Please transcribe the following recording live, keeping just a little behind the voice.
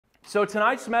So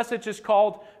tonight's message is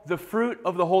called The Fruit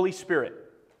of the Holy Spirit.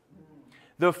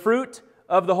 The Fruit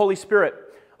of the Holy Spirit.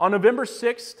 On November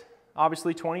 6th,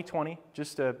 obviously 2020,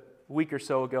 just a week or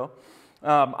so ago,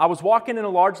 I was walking in a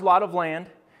large lot of land,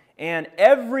 and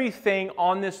everything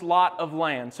on this lot of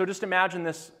land, so just imagine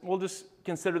this, we'll just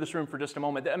consider this room for just a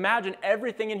moment. Imagine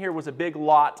everything in here was a big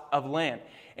lot of land,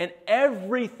 and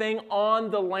everything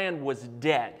on the land was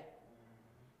dead.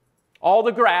 All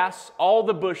the grass, all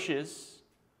the bushes,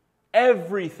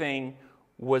 everything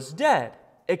was dead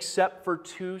except for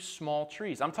two small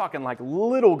trees. I'm talking like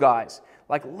little guys,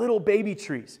 like little baby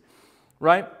trees,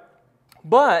 right?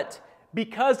 But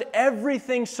because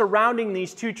everything surrounding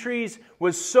these two trees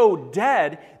was so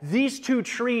dead, these two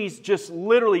trees just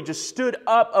literally just stood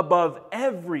up above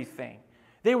everything.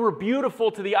 They were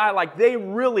beautiful to the eye, like they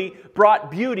really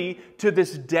brought beauty to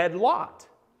this dead lot.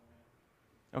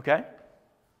 Okay?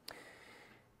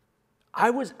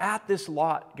 I was at this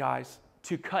lot, guys,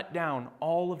 to cut down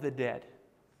all of the dead.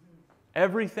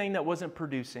 Everything that wasn't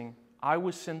producing, I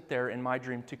was sent there in my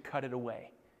dream to cut it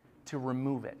away, to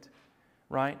remove it,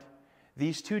 right?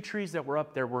 These two trees that were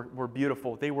up there were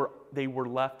beautiful. They were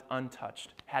left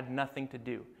untouched, had nothing to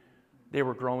do. They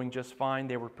were growing just fine.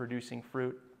 They were producing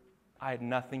fruit. I had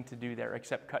nothing to do there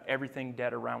except cut everything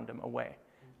dead around them away,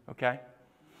 okay?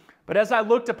 But as I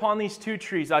looked upon these two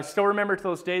trees, I still remember to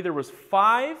this day there was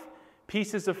 5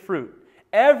 pieces of fruit.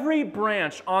 Every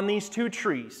branch on these two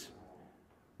trees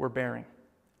were bearing.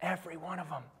 Every one of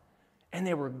them. And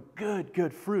they were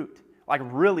good fruit. Like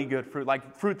really good fruit.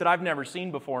 Like fruit that I've never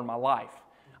seen before in my life.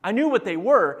 I knew what they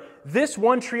were. This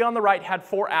one tree on the right had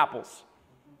 4 apples.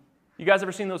 You guys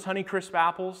ever seen those Honeycrisp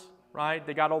apples? Right?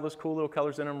 They got all those cool little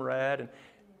colors in them, red and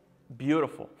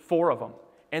beautiful. 4 of them.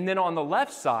 And then on the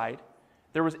left side,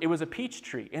 it was a peach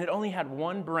tree, and it only had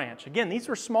 1 branch. Again, these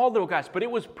were small little guys, but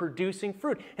it was producing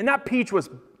fruit. And that peach was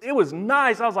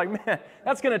nice. I was like, man,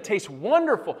 that's going to taste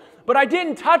wonderful. But I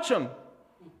didn't touch them.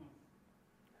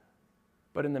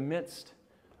 But in the midst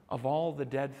of all the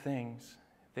dead things,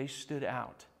 they stood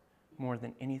out more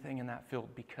than anything in that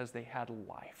field because they had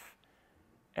life.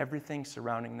 Everything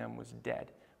surrounding them was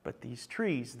dead. But these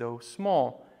trees, though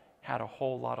small, had a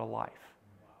whole lot of life.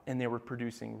 And they were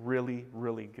producing really,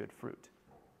 really good fruit.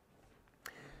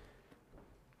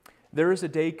 There is a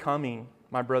day coming,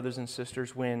 my brothers and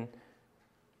sisters, when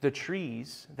the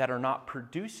trees that are not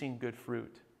producing good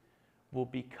fruit will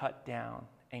be cut down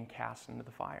and cast into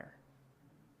the fire.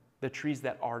 The trees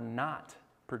that are not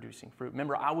producing fruit.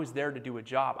 Remember, I was there to do a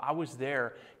job. I was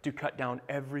there to cut down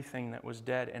everything that was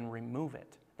dead and remove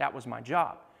it. That was my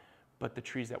job. But the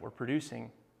trees that were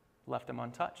producing left them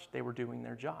untouched. They were doing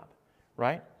their job,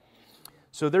 right?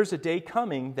 So there's a day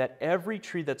coming that every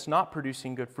tree that's not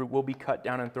producing good fruit will be cut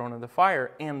down and thrown in the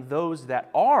fire, and those that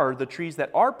are, the trees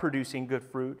that are producing good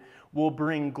fruit, will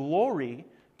bring glory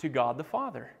to God the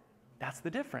Father. That's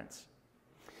the difference.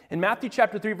 In Matthew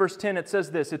chapter 3, verse 10, it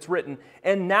says this, it's written,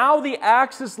 "And now the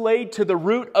axe is laid to the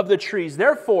root of the trees.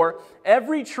 Therefore,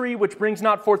 every tree which brings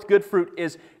not forth good fruit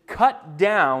is cut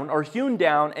down or hewn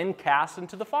down and cast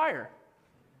into the fire."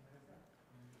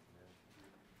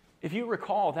 If you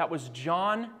recall, that was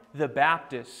John the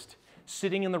Baptist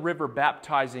sitting in the river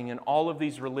baptizing, and all of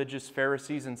these religious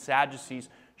Pharisees and Sadducees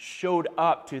showed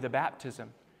up to the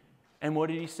baptism. And what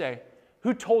did he say?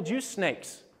 "Who told you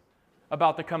snakes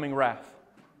about the coming wrath?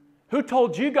 Who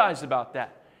told you guys about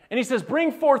that?" And he says,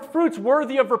 "Bring forth fruits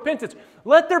worthy of repentance."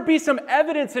 Let there be some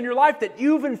evidence in your life that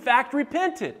you've in fact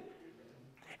repented.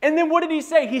 And then what did he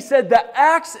say? He said, the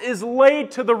axe is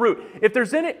laid to the root. If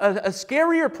there's a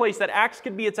scarier place that axe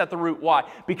could be, it's at the root. Why?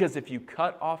 Because if you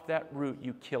cut off that root,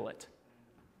 you kill it.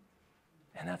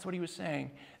 And that's what he was saying.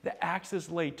 The axe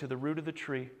is laid to the root of the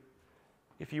tree.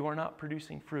 If you are not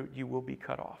producing fruit, you will be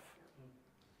cut off.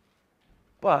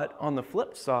 But on the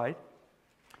flip side,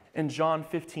 in John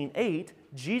 15:8,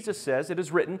 Jesus says, it is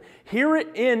written,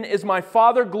 "Herein is my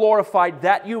Father glorified,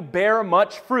 that you bear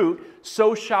much fruit,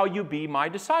 so shall you be my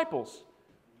disciples."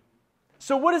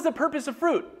 So what is the purpose of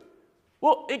fruit?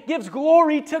 Well, it gives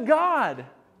glory to God.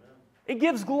 It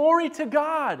gives glory to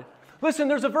God. Listen,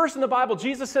 there's a verse in the Bible.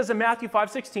 Jesus says in Matthew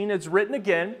 5:16, it's written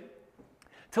again,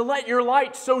 "To let your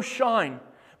light so shine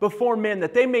before men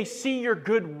that they may see your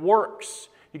good works."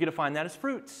 You're going to find that as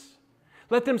fruits.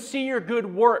 Let them see your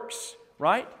good works,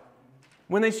 right?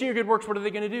 When they see your good works, what are they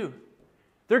going to do?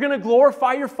 They're going to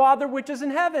glorify your Father which is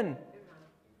in heaven.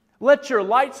 Let your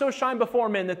light so shine before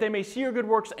men that they may see your good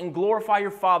works and glorify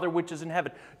your Father which is in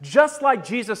heaven. Just like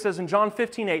Jesus says in John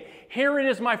 15:8, "Herein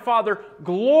is my Father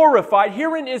glorified."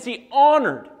 Herein is He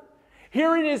honored.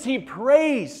 Herein is He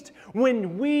praised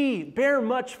when we bear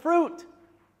much fruit.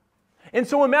 And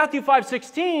so in Matthew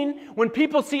 5:16, when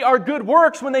people see our good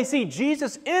works, when they see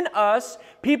Jesus in us,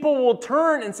 people will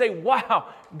turn and say, wow,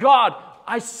 God,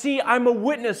 I see, I'm a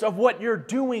witness of what you're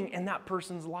doing in that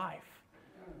person's life.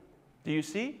 Do you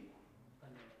see?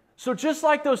 So just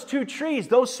like those two trees,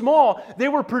 though small, they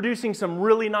were producing some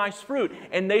really nice fruit.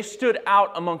 And they stood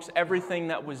out amongst everything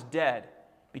that was dead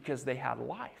because they had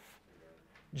life.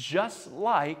 Just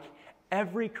like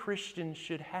every Christian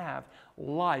should have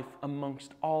life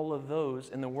amongst all of those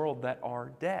in the world that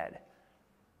are dead.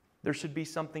 There should be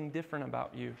something different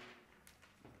about you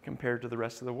compared to the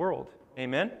rest of the world.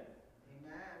 Amen?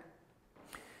 Amen.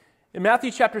 In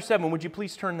Matthew chapter 7, would you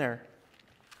please turn there?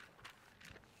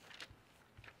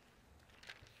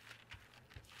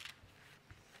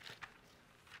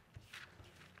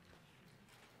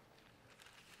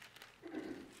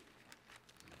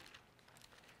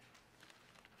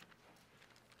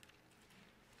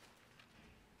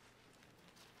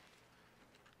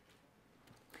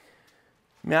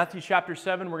 Matthew chapter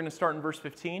 7, we're going to start in verse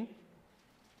 15.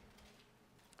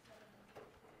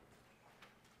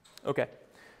 Okay.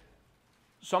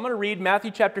 So I'm going to read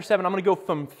Matthew chapter 7. I'm going to go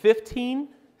from 15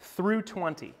 through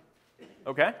 20.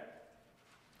 Okay?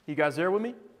 You guys there with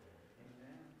me?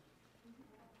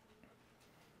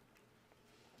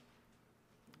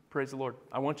 Praise the Lord.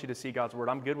 I want you to see God's Word.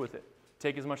 I'm good with it.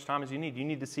 Take as much time as you need. You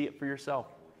need to see it for yourself.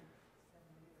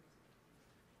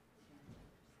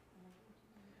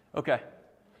 Okay.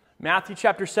 Matthew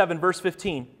chapter 7, verse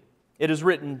 15. It is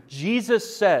written,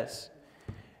 Jesus says,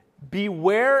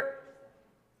 beware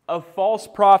of false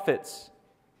prophets,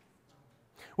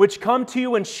 which come to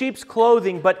you in sheep's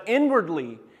clothing, but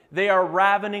inwardly they are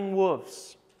ravening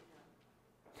wolves.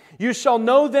 You shall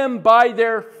know them by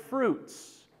their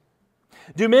fruits.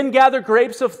 Do men gather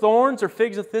grapes of thorns or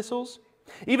figs of thistles?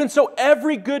 Even so,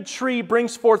 every good tree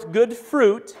brings forth good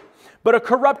fruit, but a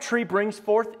corrupt tree brings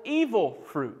forth evil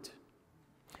fruit.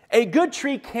 A good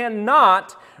tree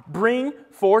cannot bring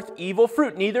forth evil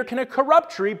fruit, neither can a corrupt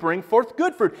tree bring forth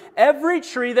good fruit. Every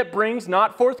tree that brings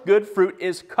not forth good fruit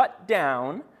is cut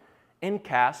down and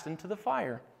cast into the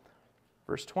fire.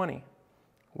 Verse 20,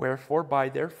 wherefore by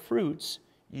their fruits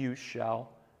you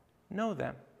shall know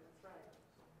them.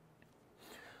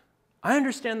 I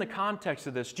understand the context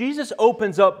of this. Jesus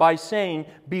opens up by saying,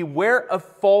 beware of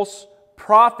false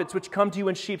prophets which come to you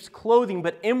in sheep's clothing,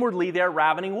 but inwardly they are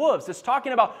ravening wolves. It's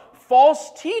talking about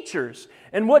false teachers.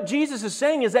 And what Jesus is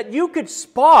saying is that you could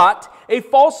spot a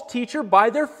false teacher by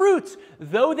their fruits,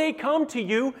 though they come to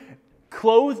you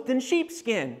clothed in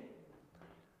sheepskin.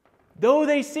 Though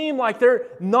they seem like they're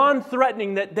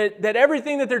non-threatening, that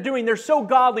everything that they're doing, they're so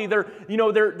godly,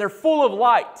 they're full of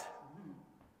light.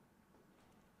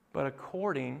 But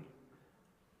according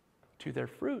to their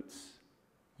fruits,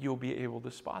 you'll be able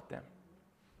to spot them.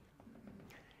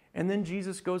 And then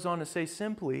Jesus goes on to say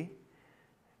simply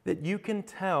that you can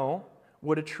tell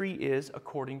what a tree is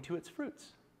according to its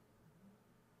fruits.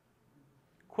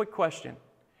 Quick question.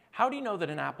 How do you know that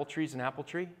an apple tree is an apple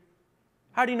tree?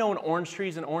 How do you know an orange tree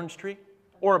is an orange tree?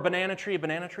 Or a banana tree?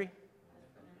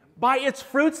 By its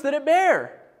fruits that it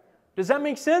bear. Does that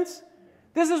make sense?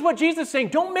 This is what Jesus is saying.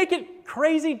 Don't make it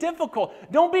crazy difficult.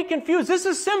 Don't be confused. This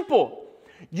is simple.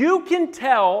 You can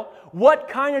tell what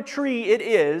kind of tree it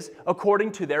is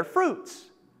according to their fruits.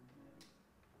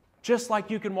 Just like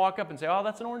you can walk up and say, oh,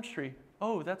 that's an orange tree.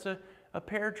 Oh, that's a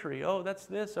pear tree. Oh, that's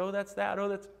this. Oh, that's that. Oh,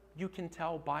 that's... You can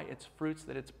tell by its fruits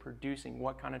that it's producing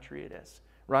what kind of tree it is.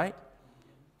 Right?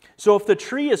 So if the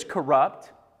tree is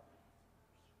corrupt,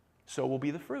 so will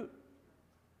be the fruit.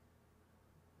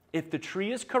 If the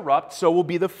tree is corrupt, so will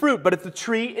be the fruit. But if the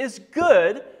tree is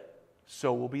good,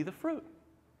 so will be the fruit.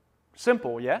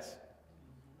 Simple, yes?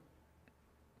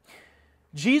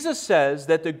 Jesus says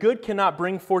that the good cannot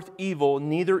bring forth evil,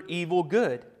 neither evil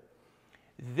good.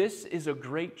 This is a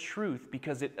great truth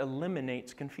because it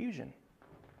eliminates confusion.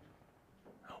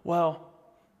 Well,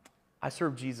 I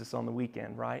serve Jesus on the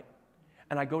weekend, right?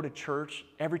 And I go to church.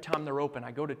 Every time they're open,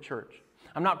 I go to church.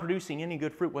 I'm not producing any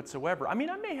good fruit whatsoever. I mean,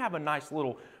 I may have a nice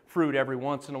little fruit every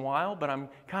once in a while, but I'm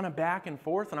kind of back and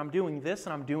forth, and I'm doing this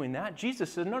and I'm doing that.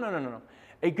 Jesus said, no.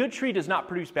 A good tree does not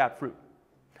produce bad fruit.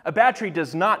 A bad tree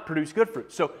does not produce good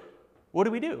fruit. So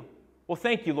what do? Well,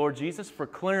 thank you, Lord Jesus, for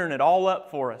clearing it all up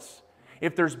for us.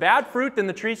 If there's bad fruit, then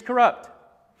the tree's corrupt.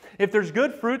 If there's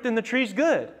good fruit, then the tree's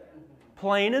good.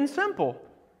 Plain and simple,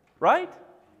 right?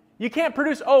 You can't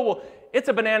produce, oh, well, it's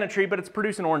a banana tree, but it's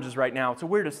producing oranges right now. It's the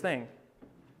weirdest thing.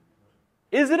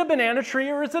 Is it a banana tree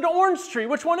or is it an orange tree?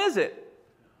 Which one is it?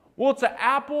 Well, it's an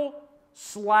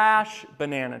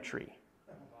apple/banana tree.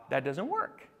 That doesn't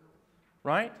work,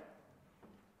 right?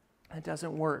 That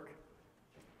doesn't work.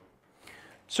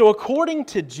 So according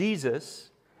to Jesus,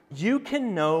 you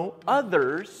can know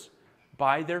others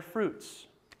by their fruits.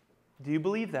 Do you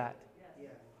believe that?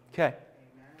 Okay.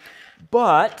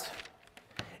 But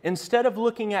instead of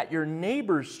looking at your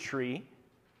neighbor's tree,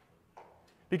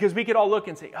 because we could all look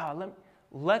and say,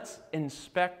 let's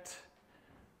inspect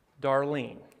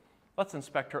Darlene. Let's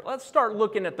inspect her. Let's start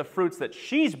looking at the fruits that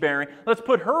she's bearing. Let's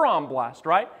put her on blast,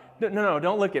 right? No,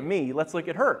 don't look at me. Let's look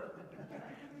at her.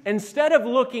 Instead of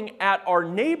looking at our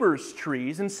neighbor's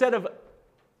trees, instead of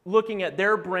looking at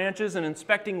their branches and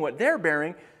inspecting what they're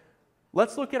bearing,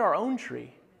 let's look at our own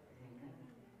tree.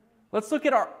 Let's look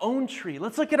at our own tree.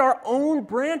 Let's look at our own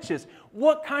branches.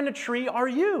 What kind of tree are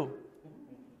you?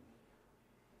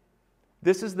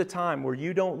 This is the time where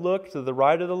you don't look to the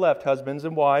right or the left, husbands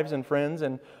and wives and friends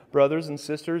and brothers and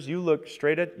sisters. You look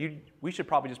straight at you. We should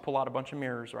probably just pull out a bunch of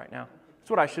mirrors right now.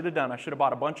 That's what I should have done. I should have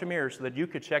bought a bunch of mirrors so that you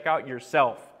could check out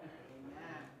yourself.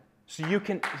 So you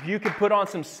can put on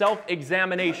some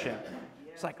self-examination.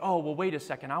 It's like, oh, well, wait a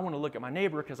second. I want to look at my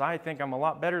neighbor because I think I'm a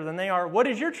lot better than they are. What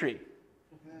is your tree?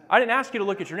 I didn't ask you to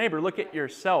look at your neighbor. Look at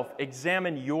yourself.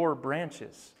 Examine your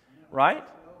branches. Right?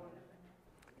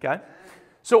 Okay.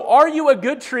 So are you a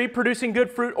good tree producing good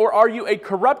fruit, or are you a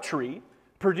corrupt tree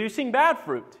producing bad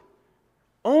fruit?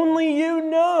 Only you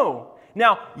know.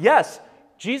 Now, yes,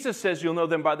 Jesus says you'll know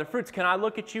them by their fruits. Can I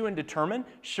look at you and determine?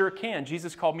 Sure can.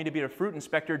 Jesus called me to be a fruit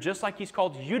inspector just like He's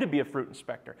called you to be a fruit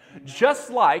inspector.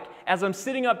 Just like as I'm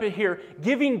sitting up here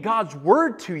giving God's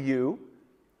Word to you,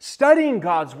 studying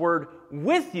God's Word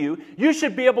with you, you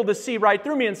should be able to see right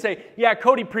through me and say, yeah,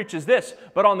 Cody preaches this,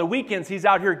 but on the weekends he's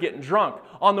out here getting drunk.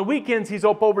 On the weekends he's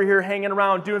up over here hanging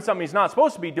around doing something he's not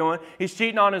supposed to be doing. He's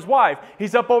cheating on his wife.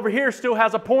 He's up over here still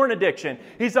has a porn addiction.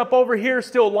 He's up over here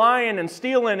still lying and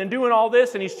stealing and doing all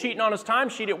this, and he's cheating on his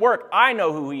timesheet at work. I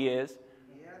know who he is.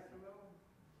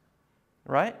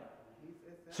 Right?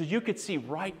 So you could see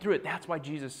right through it. That's why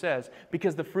Jesus says,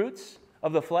 because the fruits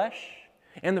of the flesh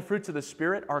and the fruits of the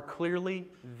Spirit are clearly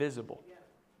visible.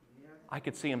 I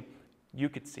could see them. You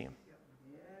could see them.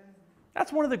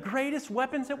 That's one of the greatest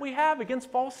weapons that we have against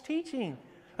false teaching,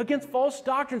 against false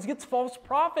doctrines, against false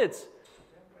prophets.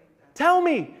 Tell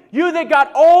me, you that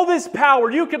got all this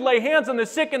power, you could lay hands on the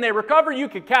sick and they recover, you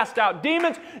could cast out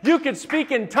demons, you could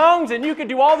speak in tongues, and you could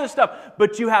do all this stuff,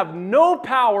 but you have no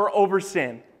power over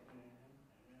sin.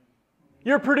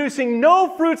 You're producing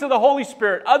no fruits of the Holy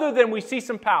Spirit other than we see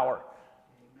some power.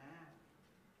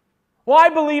 Well, I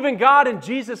believe in God, and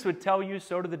Jesus would tell you,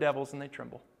 so do the devils, and they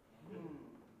tremble.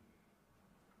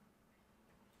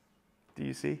 Do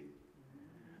you see?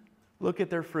 Look at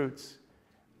their fruits.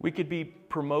 We could be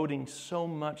promoting so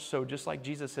much so, just like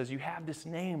Jesus says, you have this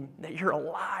name that you're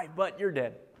alive, but you're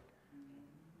dead.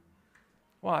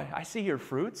 Why? I see your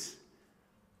fruits.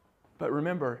 But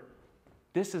remember,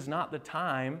 this is not the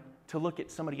time to look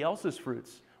at somebody else's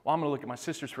fruits. Well, I'm going to look at my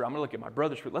sister's fruit. I'm going to look at my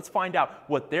brother's fruit. Let's find out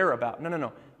what they're about.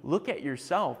 No. Look at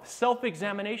yourself.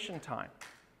 Self-examination time.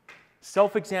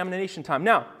 Self-examination time.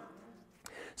 Now,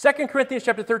 2 Corinthians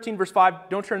chapter 13, verse 5.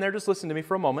 Don't turn there. Just listen to me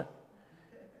for a moment.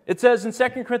 It says in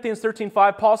 2 Corinthians 13,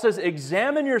 5, Paul says,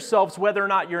 examine yourselves whether or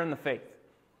not you're in the faith.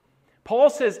 Paul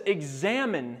says,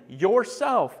 examine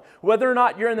yourself whether or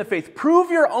not you're in the faith. Prove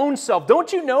your own self.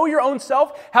 Don't you know your own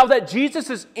self? How that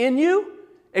Jesus is in you?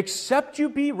 Except you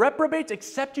be reprobates,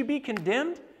 except you be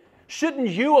condemned? Shouldn't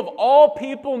you of all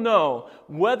people know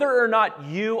whether or not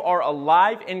you are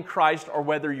alive in Christ or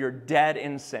whether you're dead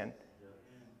in sin?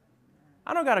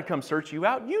 I don't got to come search you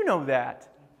out. You know that.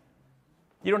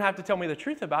 You don't have to tell me the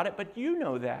truth about it, but you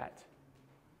know that.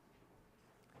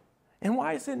 And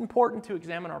why is it important to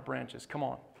examine our branches? Come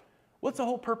on. What's the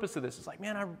whole purpose of this? It's like,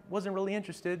 man, I wasn't really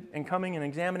interested in coming and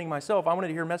examining myself. I wanted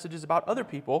to hear messages about other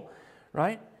people,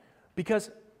 right?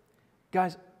 Because,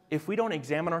 guys, if we don't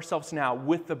examine ourselves now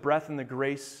with the breath and the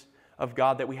grace of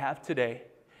God that we have today,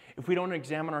 if we don't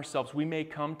examine ourselves, we may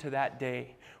come to that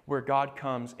day where God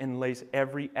comes and lays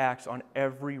every axe on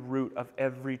every root of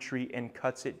every tree and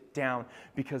cuts it down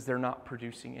because they're not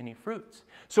producing any fruits.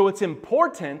 So it's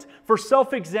important for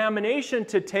self-examination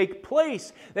to take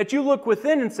place, that you look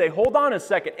within and say, hold on a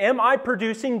second, am I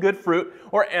producing good fruit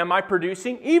or am I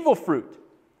producing evil fruit?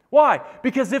 Why?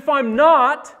 Because if I'm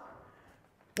not,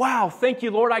 wow, thank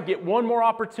you, Lord, I get one more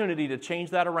opportunity to change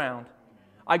that around.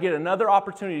 I get another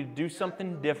opportunity to do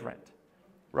something different,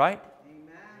 right?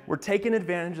 We're taking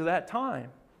advantage of that time.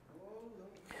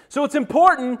 So it's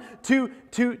important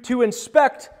to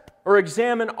inspect or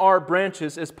examine our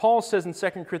branches, as Paul says in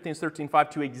 2 Corinthians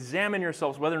 13:5, to examine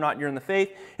yourselves whether or not you're in the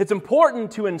faith. It's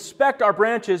important to inspect our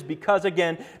branches because,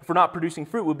 again, if we're not producing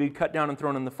fruit, we'll be cut down and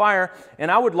thrown in the fire.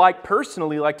 And I would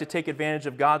personally like to take advantage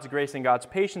of God's grace and God's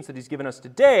patience that He's given us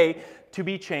today to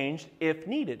be changed if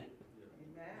needed.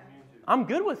 I'm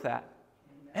good with that.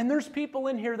 And there's people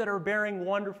in here that are bearing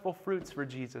wonderful fruits for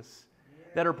Jesus,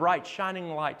 that are bright,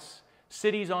 shining lights,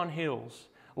 cities on hills,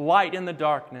 light in the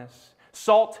darkness,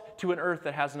 salt to an earth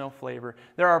that has no flavor.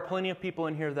 There are plenty of people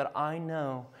in here that I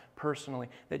know personally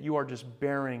that you are just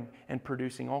bearing and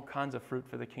producing all kinds of fruit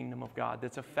for the kingdom of God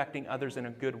that's affecting others in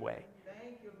a good way.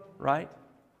 Right?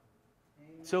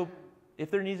 So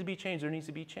if there needs to be change, there needs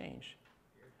to be change.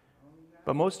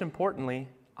 But most importantly,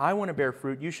 I want to bear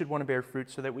fruit. You should want to bear fruit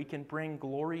so that we can bring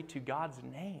glory to God's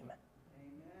name.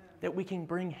 That we can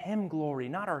bring Him glory,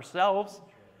 not ourselves.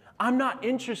 I'm not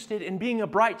interested in being a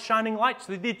bright, shining light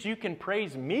so that you can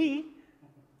praise me.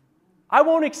 I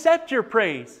won't accept your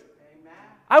praise.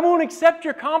 I won't accept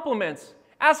your compliments.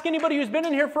 Ask anybody who's been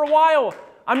in here for a while.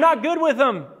 I'm not good with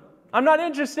them. I'm not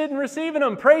interested in receiving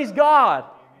them. Praise God.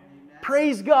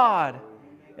 Praise God.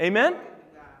 Amen?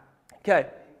 Okay.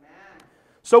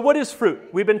 So what is fruit?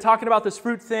 We've been talking about this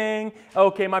fruit thing.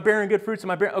 Okay, am I bearing good fruits?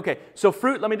 Okay, so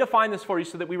fruit, let me define this for you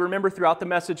so that we remember throughout the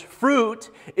message.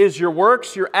 Fruit is your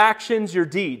works, your actions, your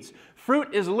deeds. Fruit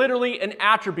is literally an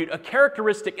attribute, a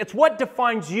characteristic. It's what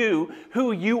defines you,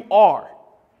 who you are.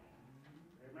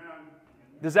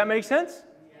 Does that make sense?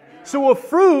 So a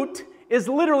fruit is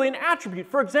literally an attribute.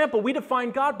 For example, we define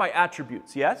God by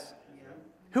attributes, yes?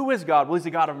 Who is God? Well, He's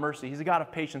a God of mercy. He's a God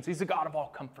of patience. He's a God of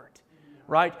all comfort.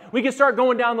 Right? We can start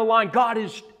going down the line. God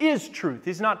is truth.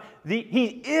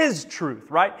 He is truth,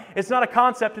 right? It's not a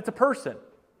concept, it's a person.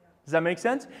 Does that make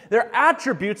sense? They're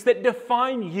attributes that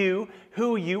define you,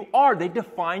 who you are. They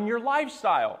define your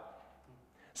lifestyle.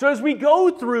 So as we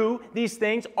go through these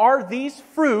things, are these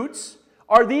fruits,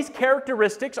 are these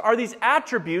characteristics, are these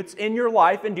attributes in your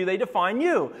life, and do they define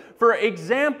you? For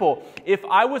example, if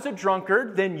I was a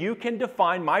drunkard, then you can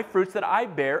define my fruits that I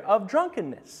bear of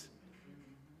drunkenness.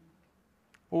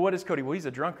 Well, what is Cody? Well, he's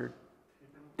a drunkard.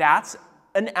 That's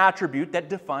an attribute that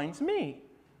defines me.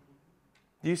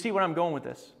 Do you see where I'm going with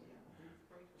this?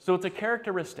 So it's a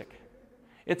characteristic.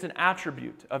 It's an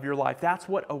attribute of your life. That's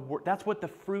what the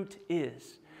fruit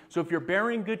is. So if you're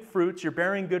bearing good fruits, you're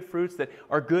bearing good fruits that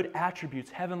are good attributes,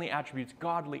 heavenly attributes,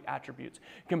 godly attributes,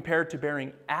 compared to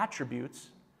bearing attributes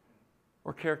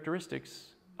or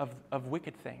characteristics of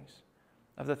wicked things,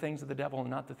 of the things of the devil and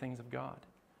not the things of God.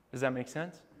 Does that make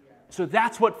sense? So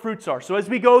that's what fruits are. So as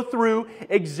we go through,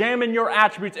 examine your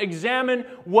attributes. Examine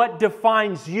what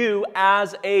defines you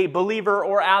as a believer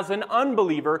or as an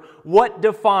unbeliever. What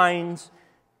defines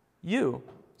you?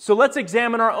 So let's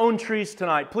examine our own trees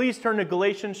tonight. Please turn to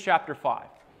Galatians chapter 5.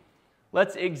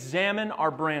 Let's examine our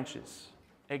branches.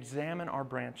 Examine our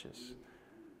branches.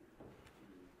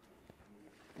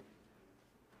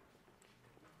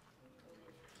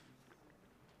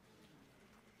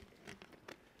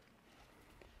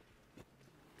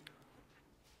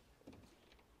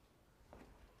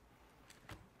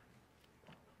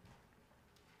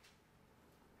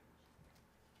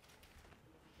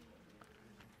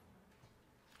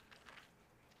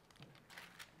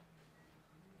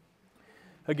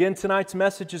 Again, tonight's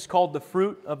message is called the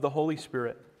fruit of the Holy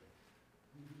Spirit.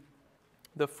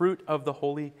 The fruit of the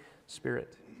Holy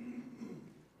Spirit.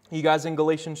 You guys in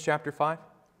Galatians chapter 5?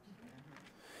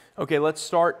 Okay, let's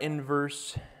start in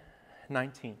verse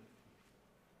 19.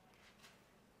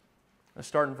 Let's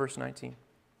start in verse 19.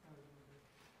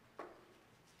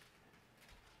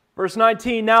 Verse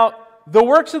 19, now the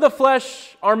works of the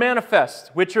flesh are manifest,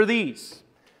 which are these: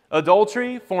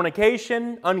 adultery,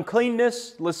 fornication,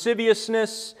 uncleanness,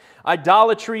 lasciviousness,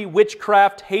 idolatry,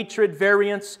 witchcraft, hatred,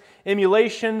 variance,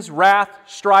 emulations, wrath,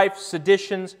 strife,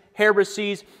 seditions,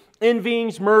 heresies,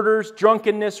 envyings, murders,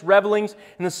 drunkenness, revelings,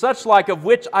 and the such like, of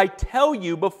which I tell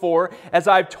you before, as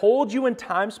I have told you in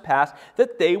times past,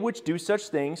 that they which do such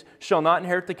things shall not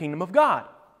inherit the kingdom of God.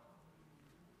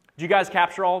 Did you guys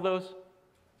capture all of those?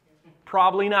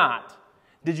 Probably not.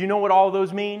 Did you know what all of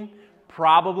those mean?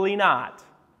 Probably not.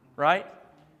 Right?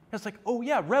 It's like, oh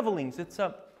yeah, revelings. It's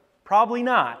probably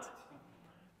not.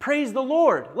 Praise the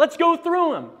Lord. Let's go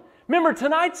through them. Remember,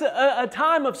 tonight's a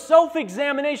time of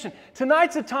self-examination.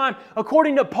 Tonight's a time,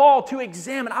 according to Paul, to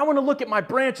examine. I want to look at my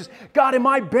branches. God, am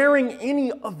I bearing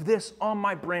any of this on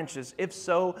my branches? If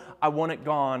so, I want it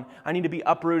gone. I need to be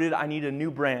uprooted. I need a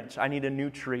new branch. I need a new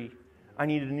tree. I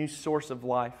need a new source of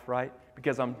life, right?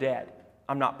 Because I'm dead.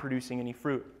 I'm not producing any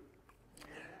fruit.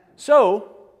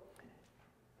 So,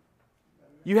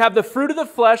 You have the fruit of the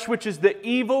flesh, which is the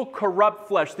evil, corrupt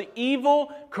flesh. The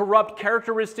evil, corrupt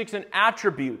characteristics and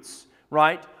attributes,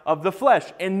 right, of the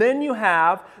flesh. And then you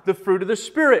have the fruit of the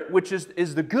Spirit, which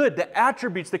is the good, the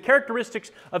attributes, the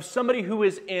characteristics of somebody who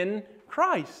is in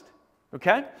Christ.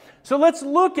 Okay? So let's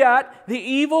look at the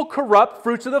evil, corrupt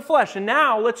fruits of the flesh. And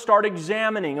now let's start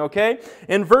examining, okay?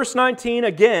 In verse 19,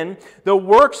 again, the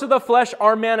works of the flesh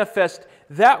are manifest.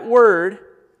 That word,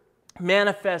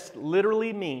 manifest,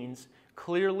 literally means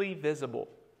clearly visible.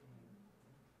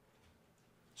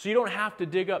 So you don't have to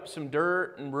dig up some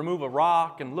dirt and remove a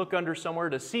rock and look under somewhere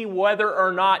to see whether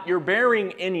or not you're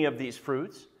bearing any of these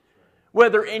fruits,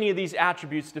 whether any of these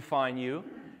attributes define you.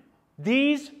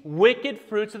 These wicked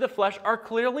fruits of the flesh are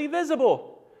clearly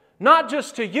visible. Not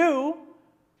just to you,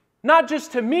 not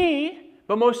just to me,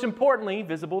 but most importantly,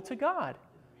 visible to God.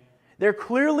 They're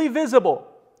clearly visible.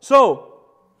 So,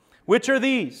 which are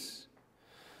these?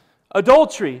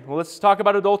 Adultery. Well, let's talk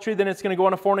about adultery, then it's going to go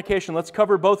on to fornication. Let's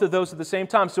cover both of those at the same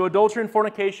time. So adultery and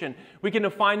fornication, we can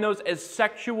define those as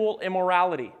sexual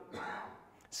immorality.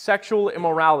 Sexual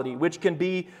immorality, which can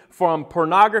be from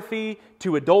pornography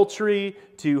to adultery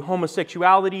to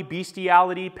homosexuality,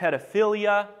 bestiality,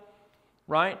 pedophilia,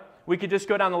 right? We could just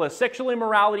go down the list. Sexual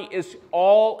immorality is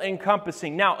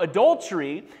all-encompassing. Now,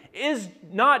 adultery is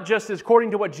not just as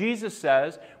according to what Jesus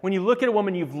says. When you look at a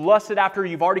woman you've lusted after,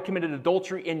 you've already committed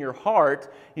adultery in your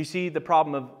heart. You see the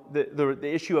problem of the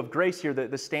issue of grace here.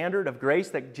 The standard of grace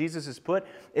that Jesus has put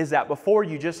is that before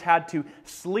you just had to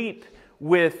sleep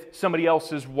with somebody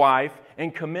else's wife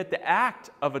and commit the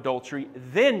act of adultery,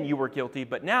 then you were guilty.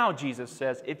 But now Jesus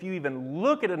says, if you even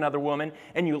look at another woman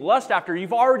and you lust after her,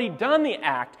 you've already done the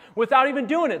act without even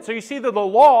doing it. So you see that the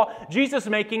law, Jesus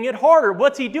is making it harder.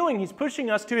 What's He doing? He's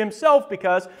pushing us to Himself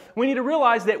because we need to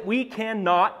realize that we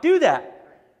cannot do that.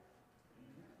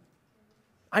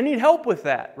 I need help with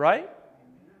that, right?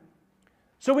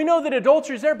 So we know that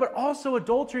adultery is there, but also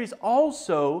adultery is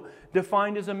also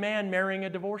defined as a man marrying a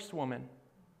divorced woman,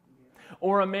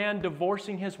 or a man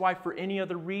divorcing his wife for any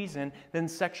other reason than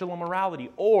sexual immorality.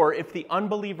 Or if the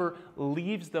unbeliever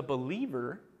leaves the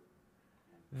believer,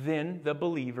 then the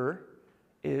believer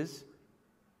is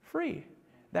free.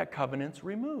 That covenant's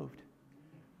removed.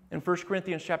 In 1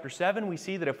 Corinthians chapter 7, we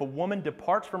see that if a woman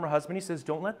departs from her husband, he says,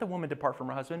 don't let the woman depart from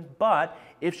her husband, but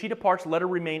if she departs, let her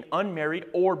remain unmarried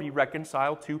or be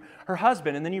reconciled to her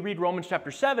husband. And then you read Romans chapter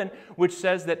 7, which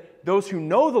says that those who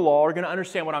know the law are going to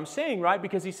understand what I'm saying, right?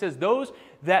 Because he says those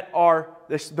that are,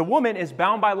 the woman is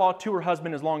bound by law to her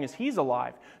husband as long as he's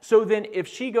alive. So then if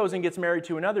she goes and gets married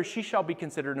to another, she shall be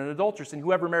considered an adulteress. And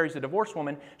whoever marries a divorced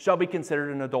woman shall be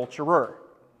considered an adulterer.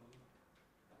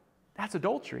 That's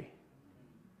adultery.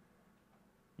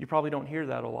 You probably don't hear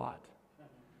that a lot.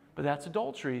 But that's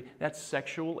adultery. That's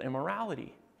sexual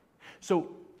immorality.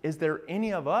 So is there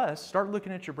any of us, start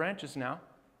looking at your branches now.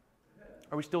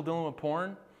 Are we still dealing with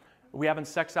porn? Are we having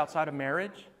sex outside of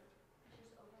marriage?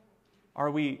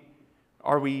 Are we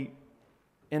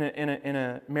in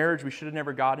a marriage we should have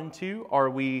never got into? Are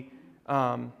we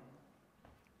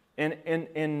in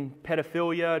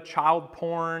pedophilia, child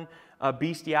porn,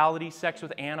 bestiality, sex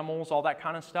with animals, all that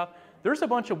kind of stuff? There's a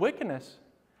bunch of wickedness.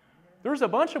 There's a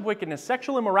bunch of wickedness.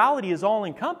 Sexual immorality is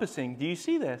all-encompassing. Do you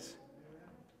see this?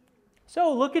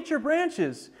 So look at your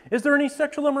branches. Is there any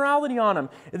sexual immorality on them?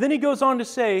 And then he goes on to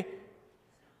say,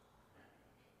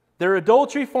 they're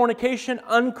adultery, fornication,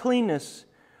 uncleanness.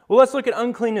 Well, let's look at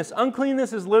uncleanness.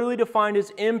 Uncleanness is literally defined as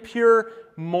impure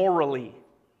morally.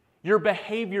 Your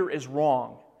behavior is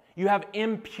wrong. You have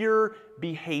impure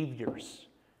behaviors.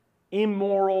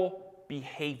 Immoral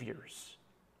behaviors.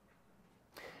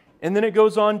 And then it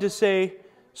goes on to say,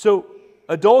 so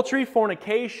adultery,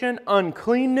 fornication,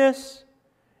 uncleanness,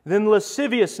 then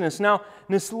lasciviousness. Now,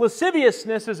 this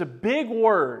lasciviousness is a big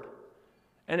word,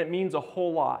 and it means a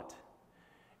whole lot.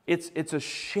 It's a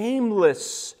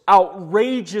shameless,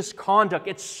 outrageous conduct.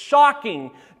 It's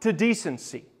shocking to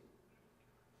decency.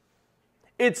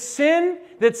 It's sin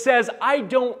that says, I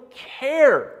don't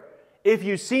care if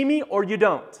you see me or you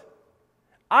don't.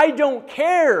 I don't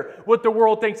care what the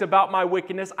world thinks about my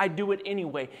wickedness. I do it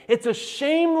anyway. It's a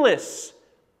shameless,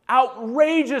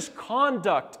 outrageous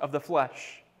conduct of the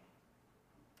flesh.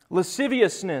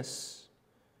 Lasciviousness.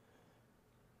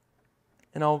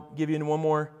 And I'll give you one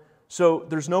more. So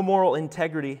there's no moral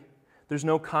integrity. There's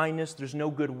no kindness. There's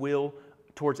no goodwill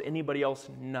towards anybody else.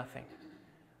 Nothing.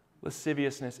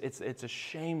 Lasciviousness, it's a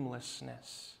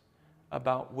shamelessness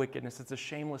about wickedness. It's a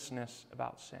shamelessness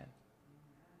about sin.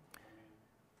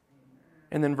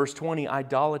 And then verse 20,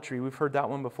 idolatry. We've heard that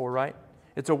one before, right?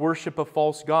 It's a worship of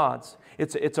false gods.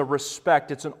 It's a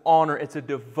respect. It's an honor. It's a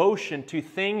devotion to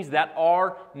things that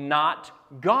are not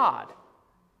God.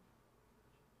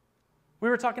 We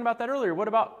were talking about that earlier. What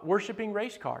about worshiping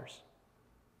race cars?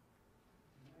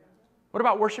 What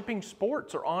about worshiping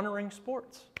sports or honoring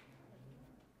sports?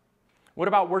 What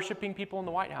about worshiping people in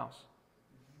the White House?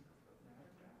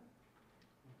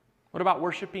 What about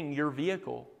worshiping your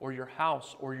vehicle or your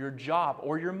house or your job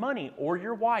or your money or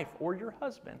your wife or your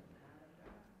husband?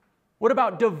 What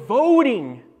about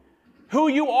devoting who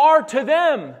you are to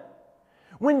them?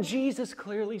 When Jesus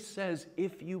clearly says,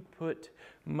 if you put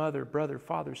mother, brother,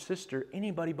 father, sister,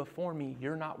 anybody before me,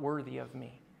 you're not worthy of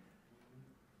me.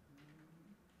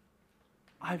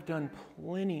 I've done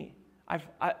plenty.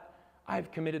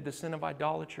 I've committed the sin of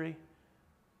idolatry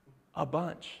a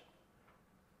bunch.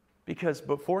 Because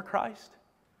before Christ,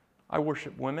 I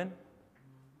worshiped women,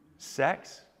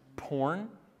 sex, porn,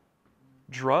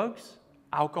 drugs,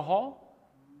 alcohol.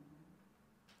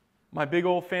 My big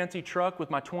old fancy truck with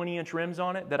my 20-inch rims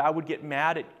on it that I would get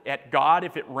mad at God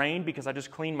if it rained because I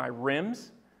just cleaned my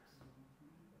rims.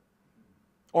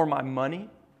 Or my money.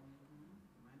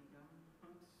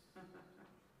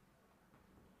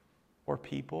 Or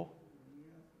people.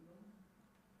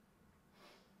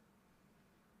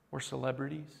 Or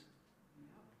celebrities.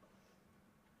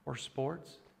 Or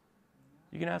sports.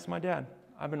 You can ask my dad.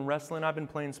 I've been wrestling, I've been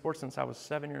playing sports since I was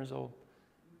 7 years old.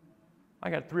 I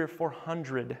got 300 or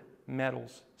 400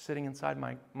 medals sitting inside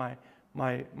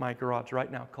my garage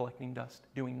right now, collecting dust,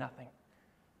 doing nothing.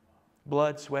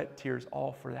 Blood, sweat, tears,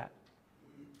 all for that.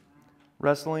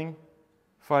 Wrestling,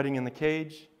 fighting in the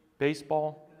cage,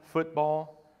 baseball,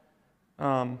 football,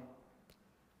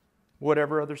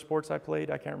 whatever other sports I played,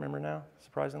 I can't remember now,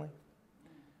 surprisingly.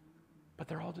 But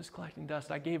they're all just collecting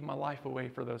dust. I gave my life away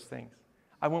for those things.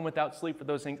 I went without sleep for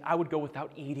those things. I would go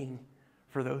without eating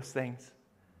for those things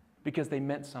because they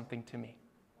meant something to me.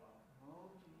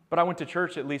 But I went to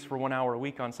church at least for 1 hour a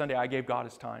week on Sunday. I gave God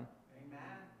His time.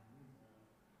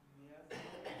 Amen.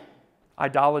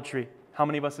 Idolatry. How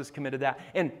many of us has committed that?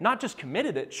 And not just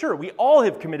committed it. Sure, we all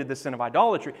have committed the sin of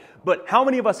idolatry. But how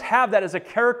many of us have that as a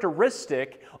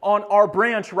characteristic on our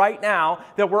branch right now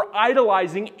that we're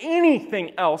idolizing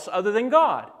anything else other than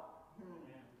God?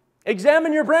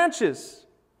 Examine your branches.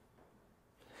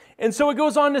 And so it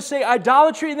goes on to say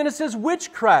idolatry, and then it says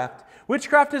witchcraft.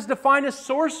 Witchcraft is defined as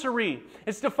sorcery.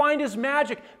 It's defined as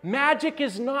magic. Magic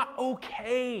is not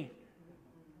okay.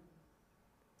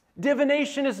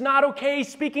 Divination is not okay.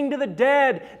 Speaking to the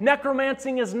dead.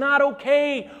 Necromancing is not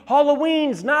okay.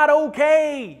 Halloween's not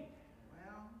okay.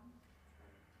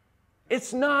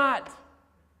 It's not.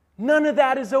 None of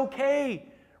that is okay.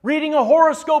 Reading a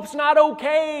horoscope's not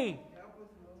okay.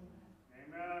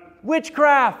 Amen.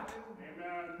 Witchcraft.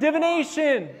 Amen.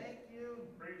 Divination.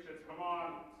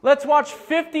 Let's watch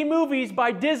 50 movies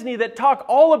by Disney that talk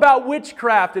all about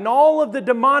witchcraft and all of the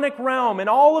demonic realm and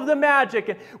all of the magic.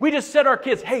 And we just said our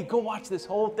kids, hey, go watch this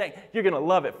whole thing. You're going to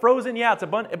love it. Frozen, yeah, it's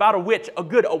about a witch,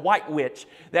 a white witch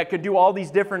that could do all these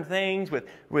different things with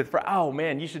oh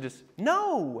man, you should just,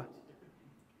 no.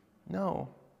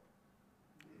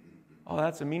 Oh,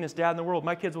 that's the meanest dad in the world.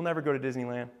 My kids will never go to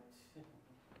Disneyland.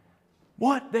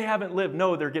 What? They haven't lived.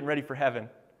 No, they're getting ready for heaven.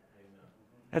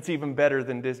 That's even better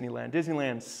than Disneyland.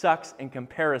 Disneyland sucks in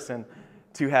comparison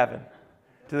to heaven,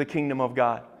 to the kingdom of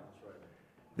God.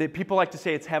 People like to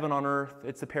say it's heaven on earth,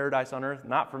 it's the paradise on earth.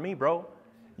 Not for me, bro.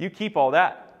 You keep all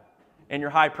that and your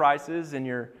high prices and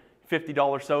your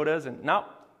 $50 sodas. And no,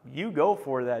 you go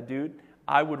for that, dude.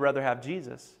 I would rather have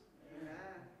Jesus.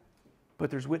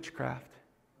 But there's witchcraft.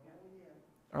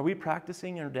 Are we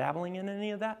practicing or dabbling in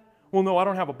any of that? Well, no, I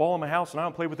don't have a ball in my house and I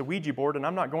don't play with a Ouija board and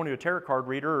I'm not going to a tarot card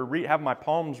reader or have my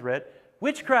palms read.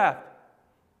 Witchcraft.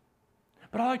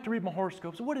 But I like to read my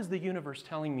horoscopes. What is the universe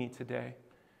telling me today?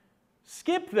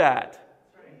 Skip that.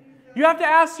 You have to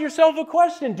ask yourself a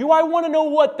question. Do I want to know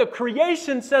what the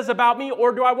creation says about me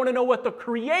or do I want to know what the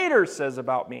Creator says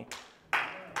about me?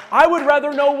 I would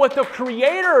rather know what the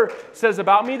Creator says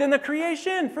about me than the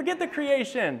creation. Forget the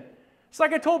creation. It's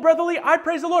like I told Brother Lee, I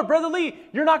praise the Lord. Brother Lee,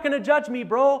 you're not going to judge me,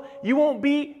 bro. You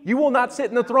will not sit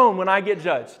in the throne when I get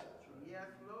judged.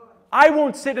 I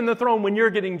won't sit in the throne when you're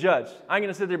getting judged. I'm going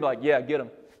to sit there and be like, yeah, get him.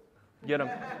 Get him.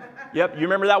 Yep, you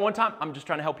remember that one time? I'm just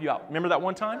trying to help you out. Remember that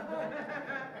one time?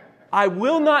 I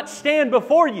will not stand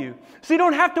before you. So you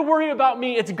don't have to worry about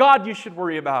me. It's God you should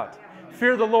worry about.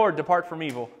 Fear the Lord, depart from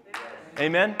evil.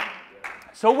 Amen?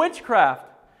 So witchcraft,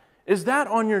 is that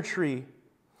on your tree?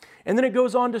 And then it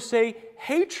goes on to say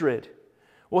hatred.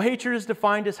 Well, hatred is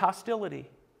defined as hostility. Do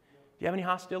you have any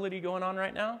hostility going on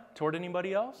right now toward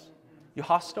anybody else? You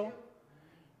hostile?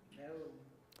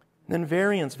 Then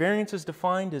variance. Variance is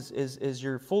defined as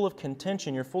you're full of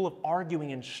contention. You're full of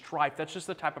arguing and strife. That's just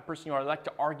the type of person you are. I like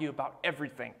to argue about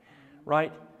everything,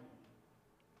 right?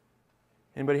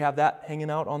 Anybody have that hanging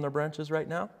out on their branches right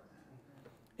now?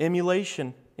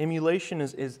 Emulation. Emulation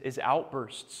is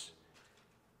outbursts.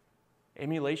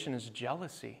 Emulation is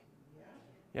jealousy.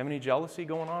 You have any jealousy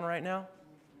going on right now?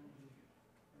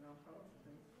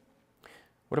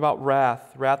 What about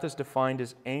wrath? Wrath is defined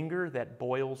as anger that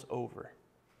boils over.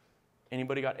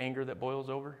 Anybody got anger that boils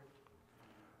over?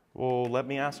 Well, let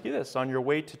me ask you this. On your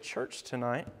way to church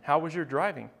tonight, how was your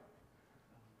driving?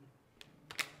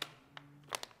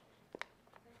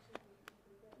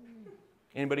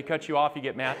 Anybody cut you off, you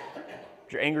get mad?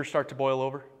 Did your anger start to boil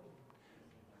over?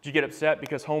 Did you get upset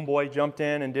because homeboy jumped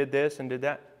in and did this and did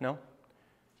that? No?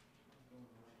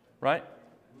 Right?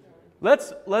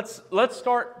 Let's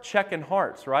start checking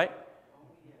hearts, right?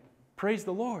 Praise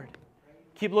the Lord.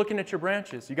 Keep looking at your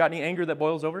branches. You got any anger that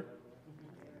boils over?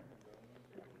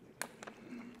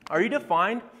 Are you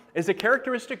defined? Is a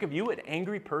characteristic of you an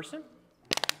angry person?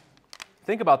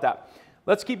 Think about that.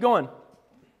 Let's keep going.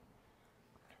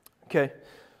 Okay.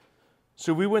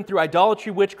 So we went through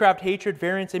idolatry, witchcraft, hatred,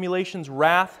 variance, emulations,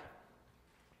 wrath.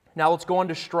 Now let's go on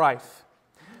to strife.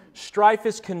 Strife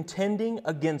is contending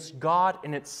against God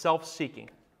and it's self-seeking.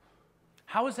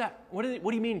 How is that? What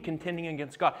do you mean contending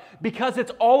against God? Because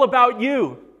it's all about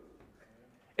you.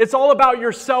 It's all about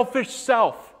your selfish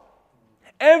self.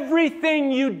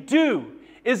 Everything you do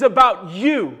is about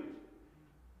you.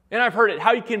 And I've heard it,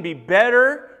 how you can be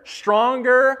better,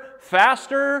 stronger,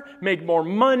 faster, make more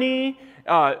money,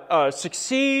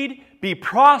 succeed, be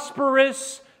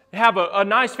prosperous, have a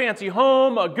nice fancy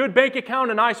home, a good bank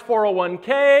account, a nice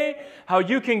 401k, how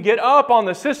you can get up on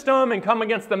the system and come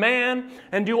against the man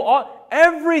and do all.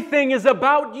 Everything is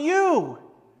about you.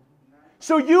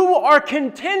 So you are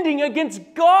contending against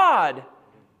God.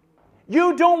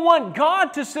 You don't want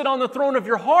God to sit on the throne of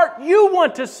your heart. You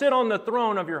want to sit on the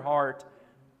throne of your heart.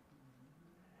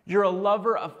 You're a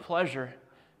lover of pleasure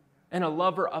and a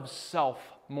lover of self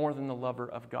more than the lover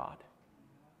of God.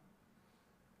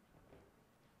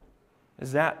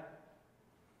 Is that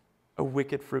a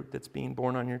wicked fruit that's being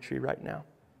born on your tree right now?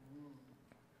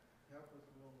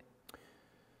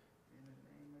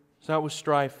 So that was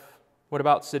strife. What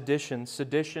about sedition?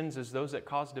 Seditions is those that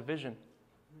cause division.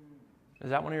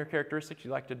 Is that one of your characteristics? You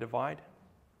like to divide?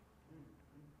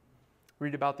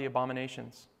 Read about the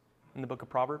abominations in the book of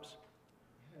Proverbs.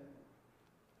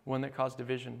 One that caused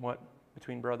division, what?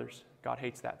 Between brothers. God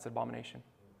hates that. It's an abomination.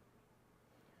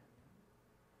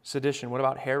 Sedition. What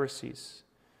about heresies?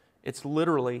 It's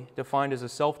literally defined as a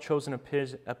self-chosen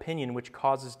opinion which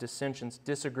causes dissensions,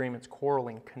 disagreements,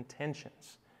 quarreling,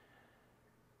 contentions.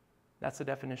 That's the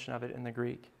definition of it in the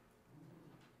Greek.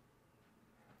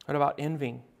 What about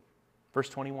envying? Verse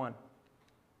 21.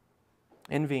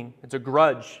 Envying. It's a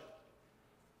grudge.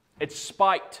 It's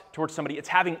spite towards somebody. It's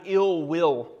having ill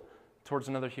will towards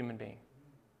another human being.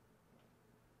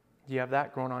 Do you have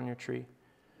that growing on your tree?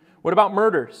 What about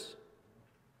murders?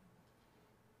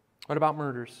 What about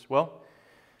murders? Well,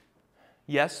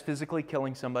 yes, physically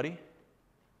killing somebody,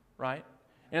 right?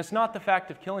 And it's not the fact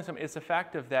of killing somebody, it's the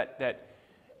fact of that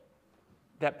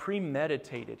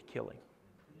premeditated killing,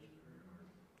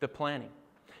 the planning.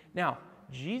 Now,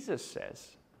 Jesus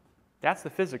says, that's the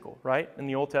physical, right? In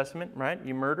the Old Testament, right?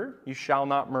 You murder, you shall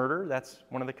not murder. That's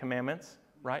one of the commandments,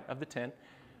 right, of the 10.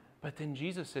 But then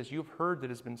Jesus says, you've heard that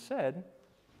has been said,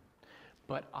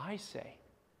 but I say,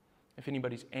 if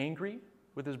anybody's angry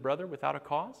with his brother without a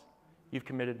cause, you've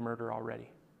committed murder already.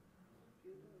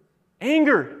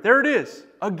 Anger, there it is,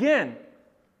 again.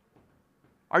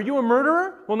 Are you a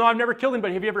murderer? Well, no, I've never killed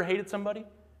anybody. Have you ever hated somebody?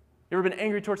 You ever been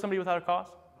angry towards somebody without a cause?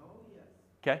 Oh, yes.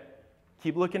 Okay.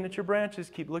 Keep looking at your branches.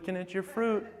 Keep looking at your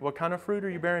fruit. What kind of fruit are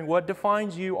you bearing? What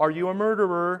defines you? Are you a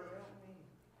murderer?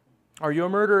 Are you a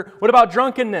murderer? What about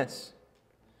drunkenness?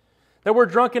 That word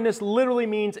drunkenness literally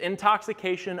means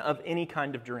intoxication of any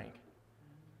kind of drink.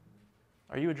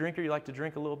 Are you a drinker? You like to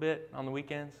drink a little bit on the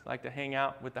weekends? Like to hang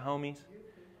out with the homies?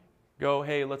 Go,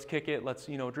 hey, let's kick it. Let's,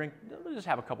 drink. Let's just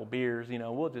have a couple beers.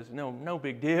 We'll just, no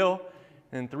big deal.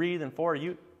 Then 3, then 4. Are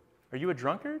you a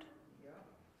drunkard?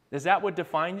 Is that what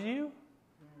defines you?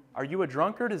 Are you a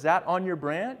drunkard? Is that on your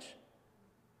branch?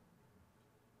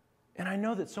 And I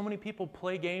know that so many people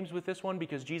play games with this one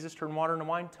because Jesus turned water into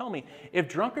wine. Tell me, if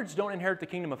drunkards don't inherit the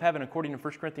kingdom of heaven, according to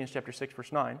 1 Corinthians chapter 6,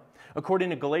 verse 9, according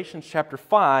to Galatians chapter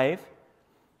 5,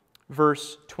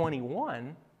 verse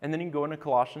 21, and then you can go into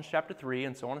Colossians chapter 3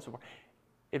 and so on and so forth.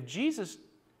 If Jesus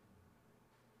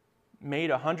made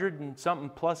 100 and something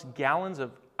plus gallons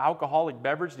of alcoholic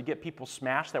beverage to get people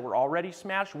smashed that were already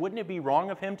smashed, wouldn't it be wrong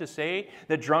of him to say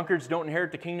that drunkards don't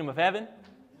inherit the kingdom of heaven?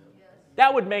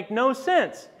 That would make no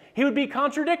sense. He would be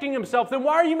contradicting himself. Then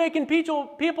why are you making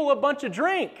people a bunch of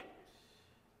drink?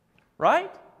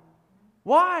 Right?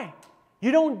 Why?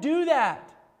 You don't do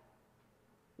that.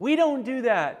 We don't do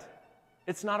that.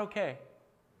 It's not okay.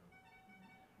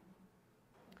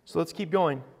 So let's keep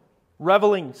going.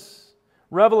 Revelings.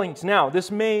 Revelings. Now, this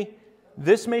may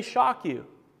shock you.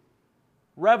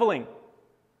 Reveling.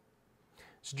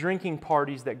 It's drinking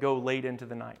parties that go late into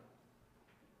the night.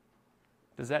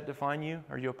 Does that define you?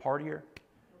 Are you a partier?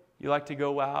 You like to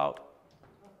go out,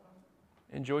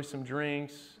 enjoy some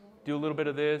drinks, do a little bit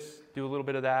of this, do a little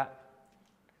bit of that,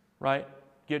 right?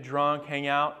 Get drunk, hang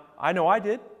out. I know I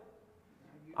did.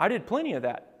 I did plenty of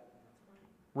that.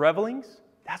 Revelings,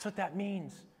 that's what that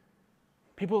means.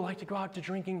 People who like to go out to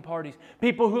drinking parties.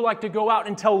 People who like to go out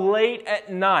until late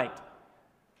at night.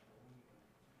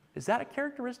 Is that a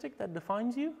characteristic that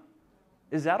defines you?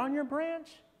 Is that on your branch?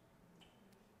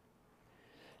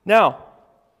 Now,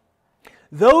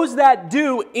 those that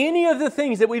do any of the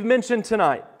things that we've mentioned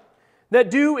tonight,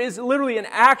 that do is literally an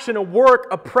action, a work,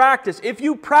 a practice. If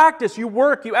you practice, you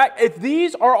work, you act, if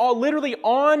these are all literally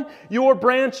on your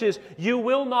branches, you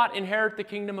will not inherit the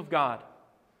kingdom of God.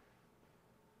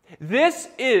 This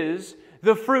is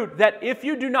the fruit that if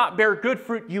you do not bear good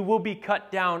fruit, you will be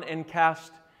cut down and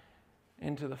cast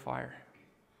into the fire.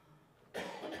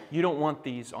 You don't want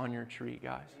these on your tree,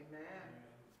 guys.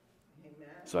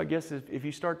 So I guess if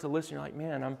you start to listen, you're like,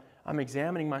 man, I'm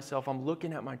examining myself. I'm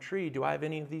looking at my tree. Do I have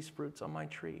any of these fruits on my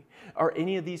tree? Are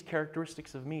any of these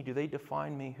characteristics of me, do they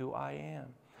define me who I am?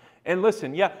 And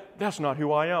listen, yeah, that's not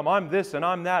who I am. I'm this and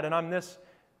I'm that and I'm this.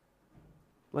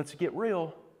 Let's get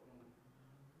real.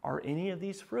 Are any of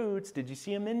these fruits, did you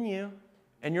see them in you?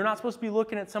 And you're not supposed to be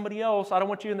looking at somebody else. I don't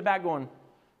want you in the back going.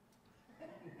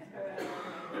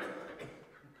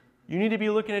 You need to be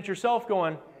looking at yourself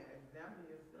going.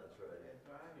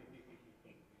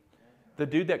 The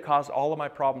dude that caused all of my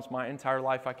problems my entire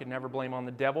life, I could never blame on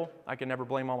the devil. I could never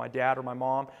blame on my dad or my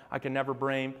mom. I could never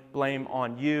blame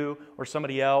on you or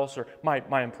somebody else, or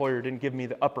my employer didn't give me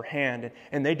the upper hand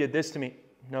and they did this to me.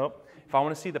 Nope. If I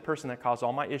want to see the person that caused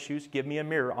all my issues, give me a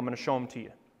mirror. I'm going to show them to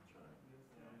you.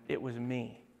 It was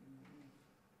me.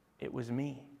 It was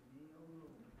me.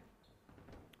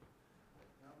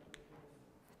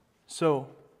 So,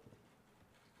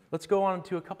 let's go on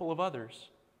to a couple of others.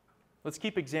 Let's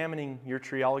keep examining your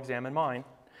tree. I'll examine mine.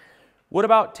 What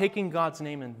about taking God's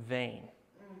name in vain?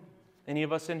 Any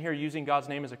of us in here using God's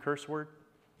name as a curse word?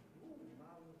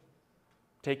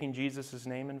 Taking Jesus'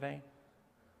 name in vain?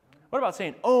 What about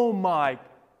saying, oh my,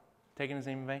 taking His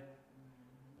name in vain?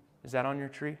 Is that on your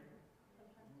tree?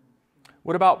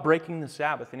 What about breaking the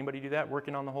Sabbath? Anybody do that?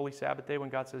 Working on the holy Sabbath day when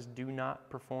God says, do not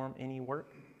perform any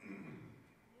work?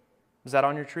 Is that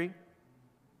on your tree?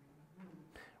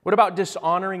 What about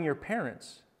dishonoring your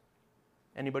parents?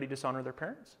 Anybody dishonor their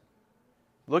parents?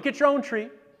 Look at your own tree.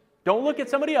 Don't look at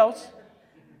somebody else.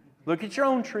 Look at your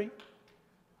own tree.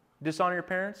 Dishonor your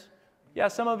parents? Yeah,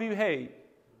 some of you, hey,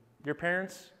 your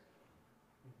parents,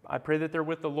 I pray that they're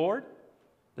with the Lord.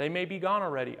 They may be gone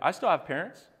already. I still have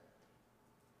parents.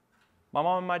 My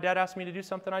mom and my dad ask me to do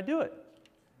something, I do it.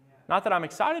 Not that I'm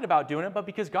excited about doing it, but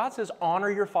because God says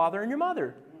honor your father and your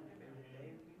mother.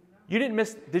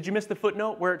 Did you miss the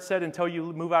footnote where it said until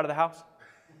you move out of the house?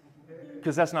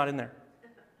 Because that's not in there.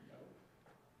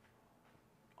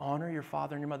 Honor your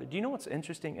father and your mother. Do you know what's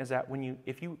interesting is that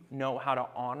if you know how to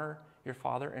honor your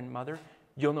father and mother,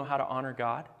 you'll know how to honor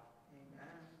God.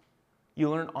 You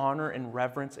learn honor and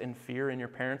reverence and fear in your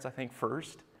parents, I think,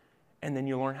 first, and then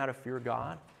you learn how to fear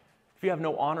God. If you have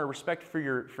no honor or respect for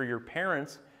your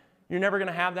parents, you're never going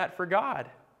to have that for God.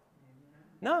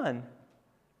 None.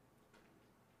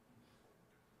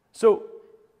 So,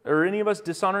 are any of us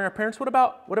dishonoring our parents? What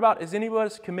about is any of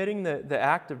us committing the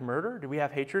act of murder? Do we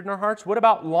have hatred in our hearts? What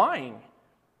about lying?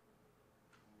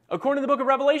 According to the book of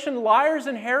Revelation, liars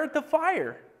inherit the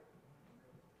fire.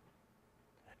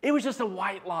 It was just a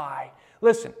white lie.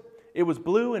 Listen, it was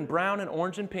blue and brown and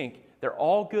orange and pink. They're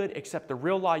all good except the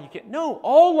real lie you can't. No,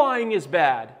 all lying is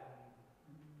bad.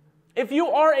 If you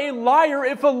are a liar,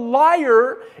 if a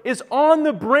liar is on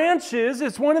the branches,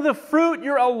 it's one of the fruit,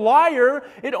 you're a liar,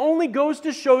 it only goes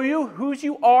to show you whose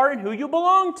you are and who you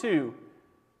belong to.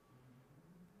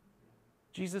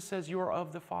 Jesus says you are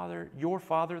of your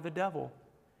father, the devil.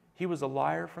 He was a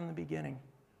liar from the beginning.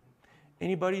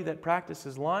 Anybody that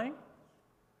practices lying,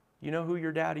 you know who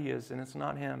your daddy is, and it's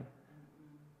not him.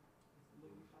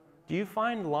 Do you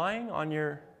find lying on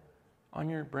your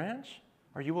branch?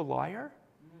 Are you a liar?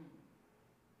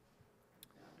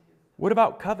 What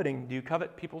about coveting? Do you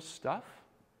covet people's stuff?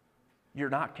 You're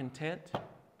not content?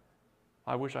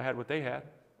 I wish I had what they had.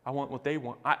 I want what they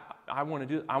want. I want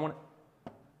to do.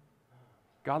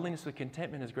 Godliness with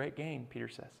contentment is great gain, Peter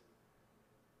says.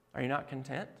 Are you not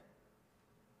content?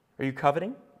 Are you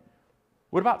coveting?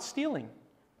 What about stealing?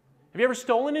 Have you ever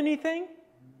stolen anything?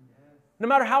 No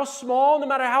matter how small, no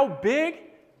matter how big,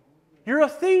 you're a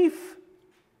thief.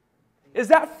 Is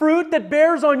that fruit that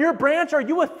bears on your branch, are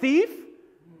you a thief?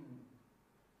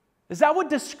 Is that what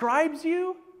describes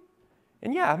you?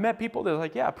 And yeah, I've met people that are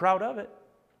like, yeah, proud of it.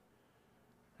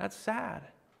 That's sad.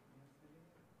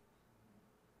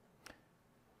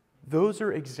 Those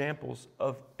are examples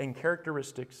of and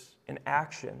characteristics and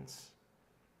actions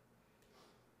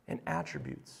and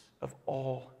attributes of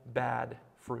all bad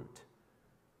fruit.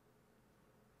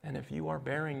 And if you are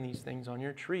bearing these things on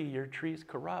your tree is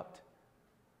corrupt.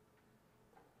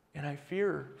 And I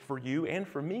fear for you and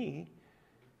for me,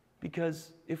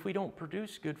 because if we don't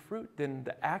produce good fruit, then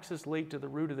the axe is laid to the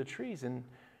root of the trees and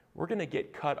we're going to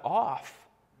get cut off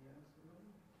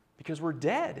because we're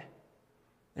dead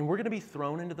and we're going to be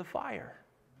thrown into the fire.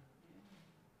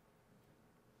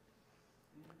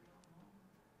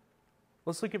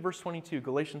 Let's look at verse 22,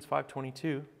 Galatians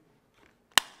 5:22.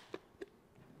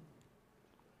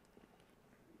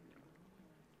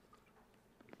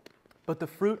 But the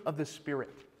fruit of the Spirit,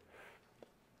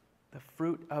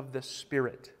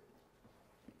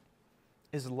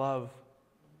 is love,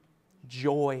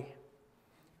 joy,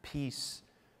 peace,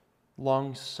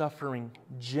 long-suffering,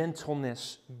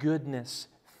 gentleness, goodness,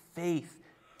 faith,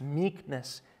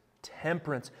 meekness,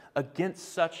 temperance.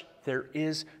 Against such there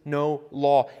is no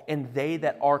law. And they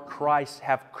that are Christ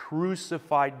have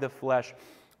crucified the flesh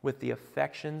with the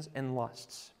affections and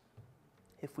lusts.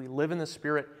 If we live in the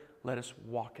Spirit, let us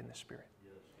walk in the Spirit.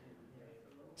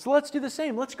 So let's do the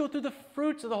same. Let's go through the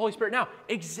fruits of the Holy Spirit. Now,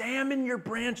 examine your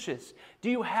branches.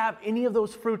 Do you have any of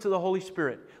those fruits of the Holy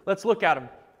Spirit? Let's look at them.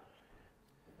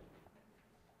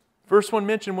 First one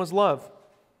mentioned was love.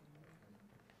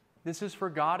 This is for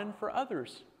God and for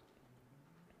others.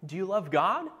 Do you love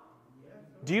God?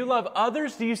 Do you love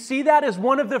others? Do you see that as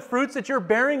one of the fruits that you're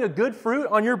bearing a good fruit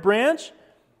on your branch?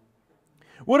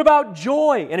 What about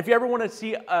joy? And if you ever want to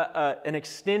see an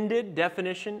extended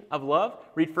definition of love,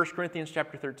 read 1 Corinthians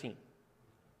chapter 13.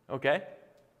 Okay?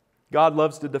 God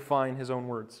loves to define His own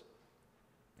words.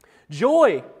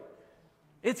 Joy.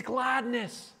 It's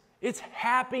gladness. It's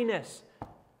happiness.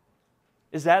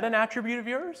 Is that an attribute of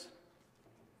yours?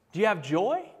 Do you have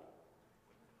joy?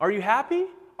 Are you happy?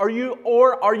 Are you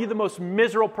the most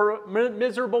miserable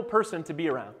person to be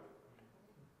around?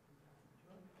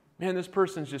 Man, this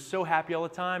person's just so happy all the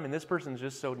time, and this person's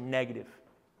just so negative.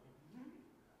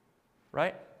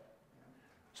 Right?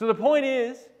 So the point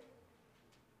is,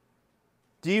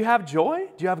 do you have joy?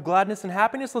 Do you have gladness and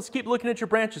happiness? Let's keep looking at your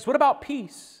branches. What about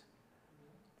peace?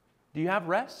 Do you have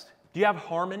rest? Do you have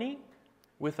harmony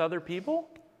with other people?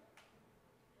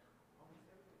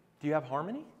 Do you have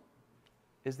harmony?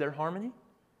 Is there harmony?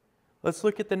 Let's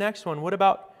look at the next one. What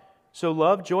about, so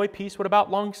love, joy, peace. What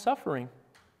about long-suffering?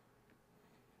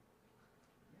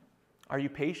 Are you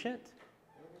patient?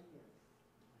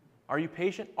 Are you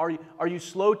patient? Are you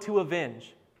slow to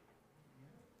avenge?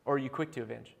 Or are you quick to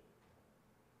avenge?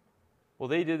 Well,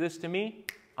 they did this to me.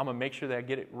 I'm going to make sure that I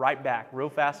get it right back real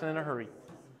fast and in a hurry.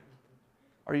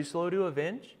 Are you slow to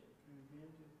avenge?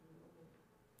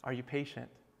 Are you patient?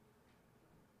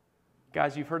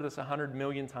 Guys, you've heard this 100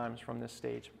 million times from this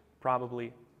stage.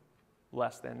 Probably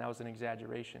less than. That was an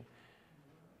exaggeration.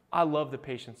 I love the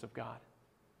patience of God.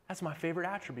 That's my favorite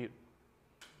attribute.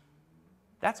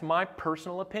 That's my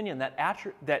personal opinion.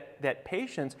 That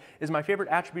patience is my favorite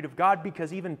attribute of God,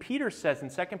 because even Peter says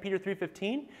in 2 Peter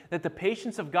 3:15 that the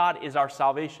patience of God is our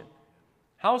salvation.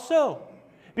 How so?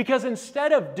 Because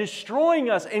instead of destroying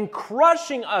us and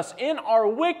crushing us in our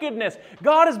wickedness,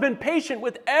 God has been patient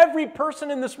with every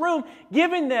person in this room,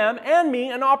 giving them and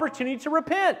me an opportunity to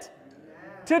repent,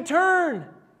 to turn.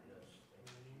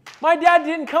 My dad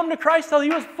didn't come to Christ till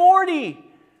he was 40.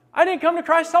 I didn't come to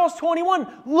Christ till I was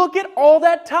 21. Look at all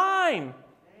that time.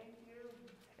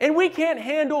 And we can't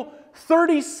handle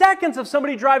 30 seconds of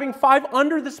somebody driving 5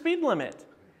 under the speed limit.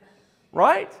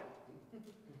 Right?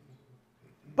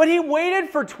 But He waited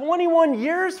for 21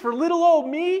 years for little old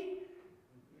me.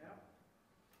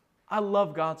 I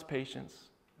love God's patience.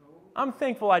 I'm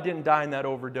thankful I didn't die in that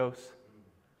overdose.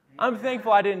 I'm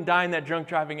thankful I didn't die in that drunk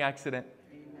driving accident.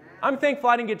 I'm thankful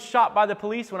I didn't get shot by the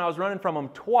police when I was running from them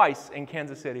twice in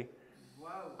Kansas City.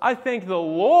 I thank the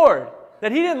Lord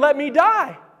that He didn't let me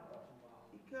die.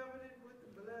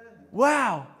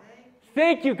 Wow.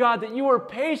 Thank you, God, that you were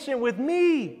patient with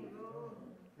me.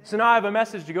 So now I have a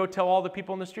message to go tell all the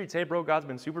people in the streets, hey bro, God's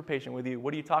been super patient with you.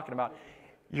 What are you talking about?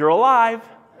 You're alive.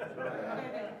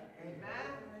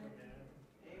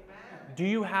 Do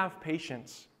you have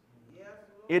patience?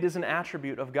 It is an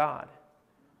attribute of God.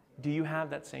 Do you have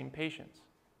that same patience?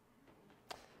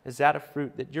 Is that a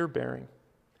fruit that you're bearing?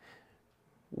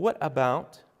 What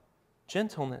about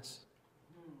gentleness?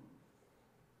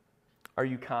 Are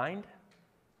you kind?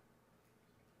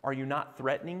 Are you not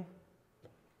threatening?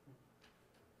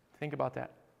 Think about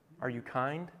that. Are you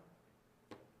kind?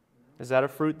 Is that a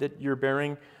fruit that you're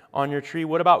bearing on your tree?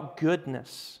 What about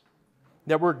goodness?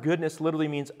 That word goodness literally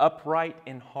means upright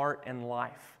in heart and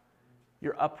life.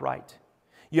 You're upright.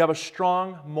 You have a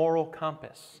strong moral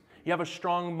compass. You have a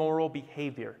strong moral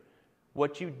behavior.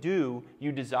 What you do,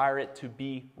 you desire it to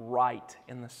be right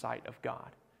in the sight of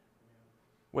God.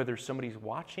 Whether somebody's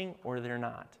watching or they're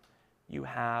not, you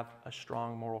have a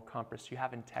strong moral compass. You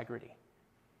have integrity.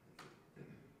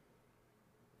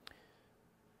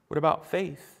 What about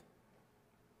faith?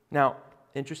 Now,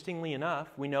 interestingly enough,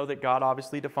 we know that God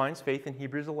obviously defines faith in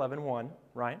Hebrews 11:1,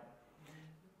 right?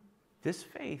 This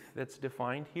faith that's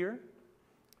defined here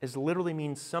is literally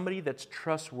means somebody that's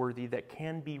trustworthy, that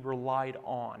can be relied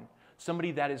on.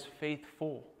 Somebody that is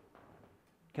faithful.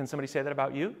 Can somebody say that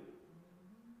about you?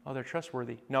 Oh, they're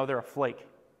trustworthy. No, they're a flake.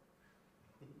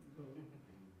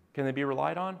 Can they be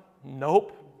relied on?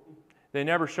 Nope. They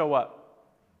never show up.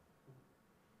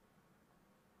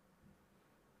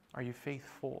 Are you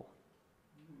faithful?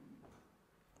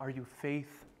 Are you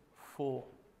faithful?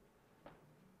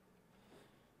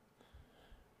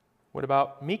 What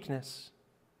about meekness?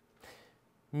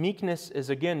 Meekness is,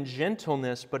 again,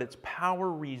 gentleness, but it's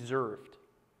power reserved.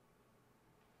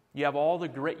 You have all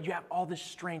this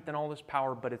strength and all this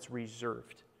power, but it's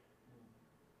reserved.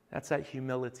 That's that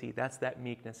humility. That's that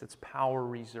meekness. It's power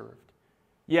reserved.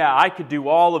 Yeah, I could do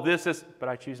all of this, but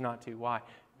I choose not to. Why?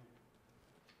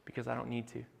 Because I don't need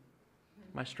to.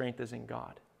 My strength is in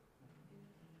God.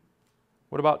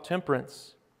 What about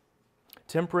temperance?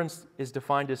 Temperance is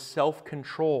defined as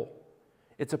self-control.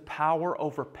 It's a power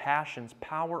over passions,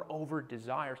 power over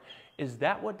desires. Is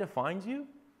that what defines you?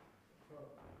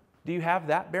 Do you have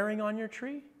that bearing on your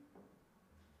tree?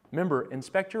 Remember,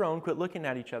 inspect your own. Quit looking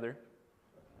at each other.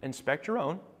 Inspect your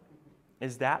own.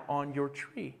 Is that on your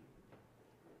tree?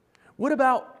 What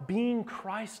about being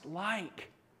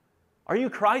Christ-like? Are you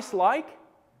Christ-like?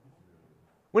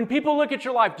 When people look at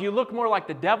your life, do you look more like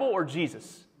the devil or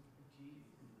Jesus?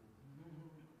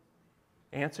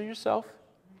 Answer yourself.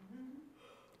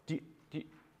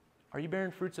 Are you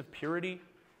bearing fruits of purity?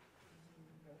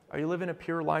 Are you living a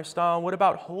pure lifestyle? What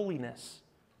about holiness?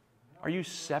 Are you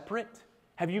separate?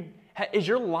 Is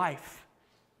your life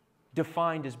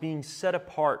defined as being set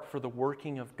apart for the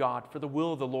working of God, for the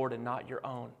will of the Lord and not your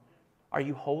own? Are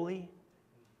you holy?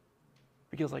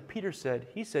 Because like Peter said,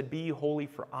 he said, be ye holy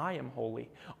for I am holy.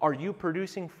 Are you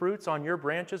producing fruits on your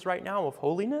branches right now of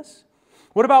holiness?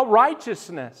 What about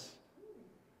righteousness?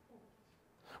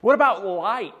 What about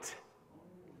light?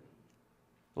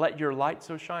 Let your light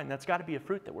so shine. That's got to be a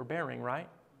fruit that we're bearing, right?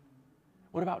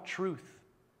 What about truth?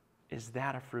 Is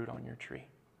that a fruit on your tree?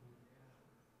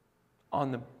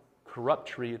 On the corrupt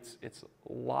tree, it's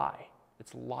lie.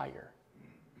 It's liar.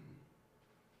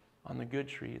 On the good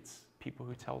tree, it's people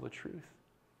who tell the truth.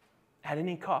 At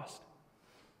any cost.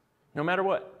 No matter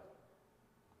what.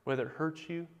 Whether it hurts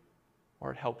you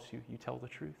or it helps you, you tell the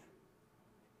truth.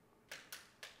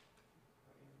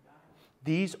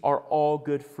 These are all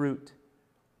good fruit.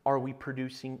 Are we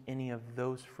producing any of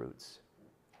those fruits?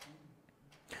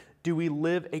 Do we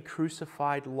live a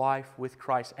crucified life with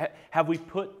Christ? Have we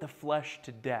put the flesh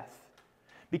to death?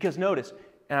 Because notice,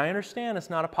 and I understand it's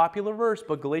not a popular verse,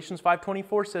 but Galatians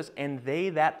 5:24 says, and they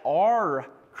that are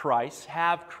Christ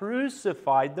have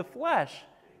crucified the flesh.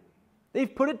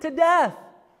 They've put it to death.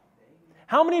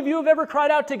 How many of you have ever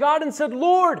cried out to God and said,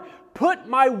 Lord, put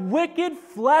my wicked,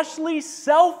 fleshly,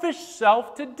 selfish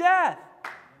self to death?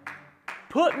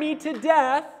 Put me to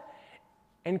death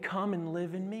and come and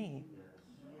live in me.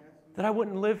 That I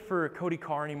wouldn't live for Cody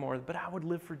Carr anymore, but I would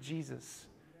live for Jesus.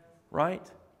 Right?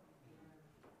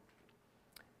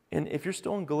 And if you're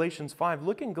still in Galatians 5,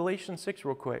 look in Galatians 6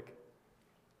 real quick.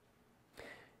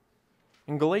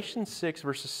 In Galatians 6,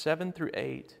 verses 7 through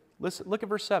 8, listen, look at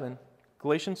verse 7.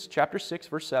 Galatians chapter 6,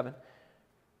 verse 7.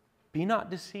 Be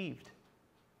not deceived.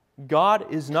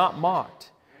 God is not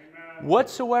mocked. Amen.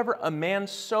 Whatsoever a man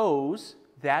sows,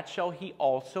 that shall he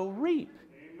also reap.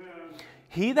 Amen.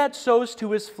 He that sows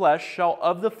to his flesh shall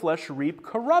of the flesh reap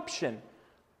corruption.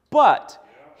 But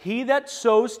he that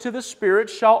sows to the Spirit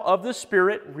shall of the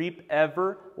Spirit reap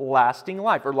everlasting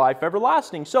life, or life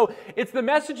everlasting. So it's the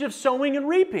message of sowing and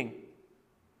reaping.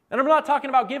 And I'm not talking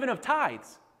about giving of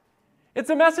tithes. It's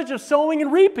a message of sowing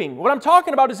and reaping. What I'm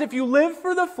talking about is if you live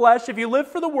for the flesh, if you live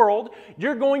for the world,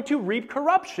 you're going to reap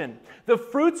corruption. The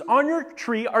fruits on your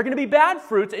tree are going to be bad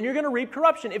fruits, and you're going to reap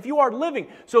corruption if you are living.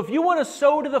 So if you want to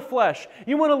sow to the flesh,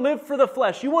 you want to live for the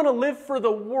flesh, you want to live for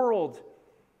the world,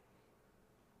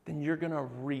 then you're going to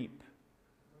reap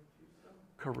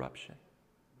corruption.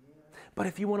 But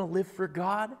if you want to live for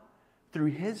God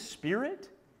through His Spirit,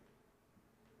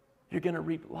 you're going to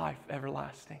reap life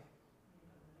everlasting.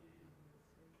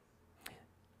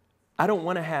 I don't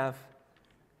want to have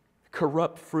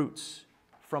corrupt fruits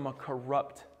from a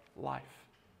corrupt life.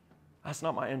 That's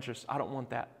not my interest. I don't want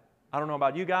that. I don't know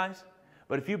about you guys,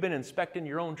 but if you've been inspecting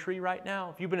your own tree right now,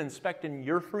 if you've been inspecting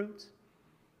your fruits,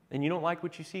 and you don't like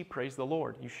what you see, praise the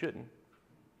Lord. You shouldn't.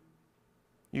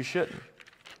 You shouldn't.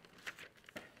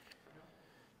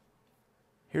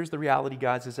 Here's the reality,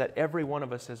 guys, is that every one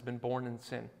of us has been born in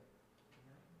sin.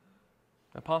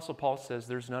 Apostle Paul says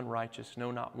there's none righteous,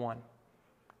 no, not one.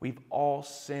 We've all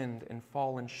sinned and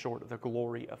fallen short of the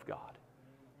glory of God.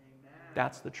 Amen.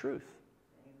 That's the truth.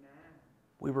 Amen.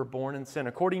 We were born in sin.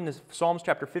 According to Psalms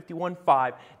chapter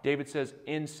 51:5, David says,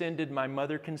 "In sin did my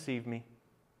mother conceive me."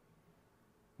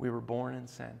 We were born in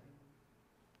sin.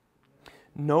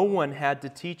 No one had to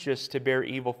teach us to bear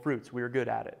evil fruits. We were good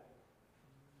at it.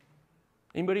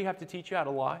 Anybody have to teach you how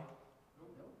to lie?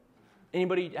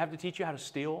 Anybody have to teach you how to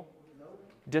steal?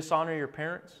 Dishonor your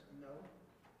parents?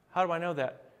 How do I know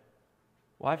that?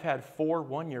 Well, I've had 4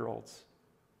 one-year-olds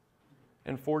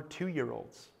and 4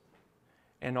 two-year-olds.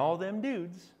 And all them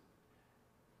dudes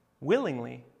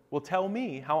willingly will tell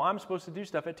me how I'm supposed to do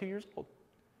stuff at 2 years old.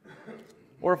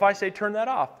 Or if I say, turn that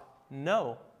off,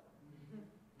 no.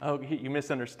 Oh, you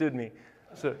misunderstood me.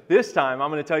 So this time,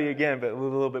 I'm going to tell you again, but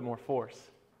with a little bit more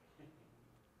force.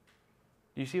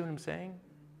 Do you see what I'm saying?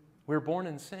 We're born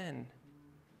in sin,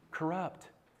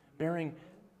 corrupt, bearing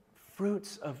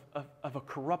fruits of a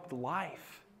corrupt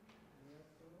life.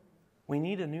 We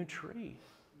need a new tree.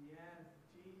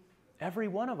 Every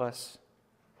one of us.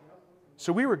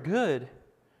 So we were good.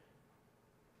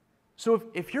 So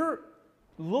if you're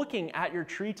looking at your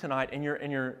tree tonight and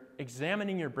you're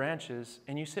examining your branches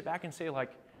and you sit back and say,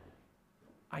 like,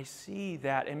 I see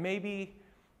that, and maybe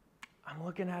I'm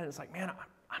looking at it, it's like, man,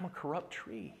 I'm a corrupt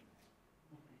tree.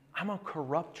 I'm a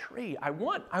corrupt tree. I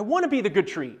want to be the good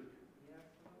tree.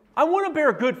 I want to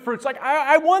bear good fruits. Like,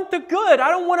 I want the good. I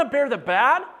don't want to bear the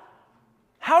bad.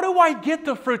 How do I get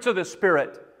the fruits of the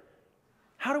Spirit?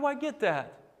 How do I get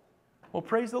that? Well,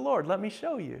 praise the Lord. Let me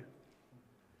show you.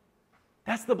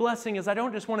 That's the blessing, is I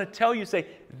don't just want to tell you, say,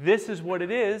 this is what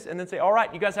it is, and then say, all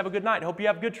right, you guys have a good night. Hope you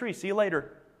have a good tree. See you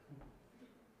later.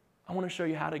 I want to show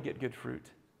you how to get good fruit.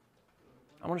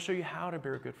 I want to show you how to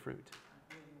bear good fruit.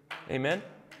 Amen?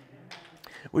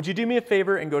 Would you do me a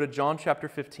favor and go to John chapter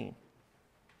 15?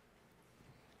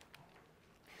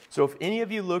 So if any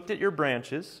of you looked at your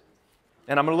branches,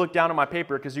 and I'm going to look down at my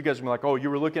paper because you guys are going to be like, oh, you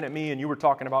were looking at me and you were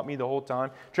talking about me the whole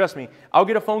time. Trust me, I'll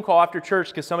get a phone call after church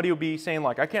because somebody will be saying,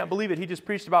 like, I can't believe it. He just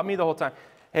preached about me the whole time.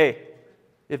 Hey,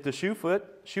 if the shoe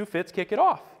fits, kick it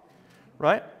off.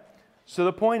 Right? So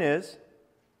the point is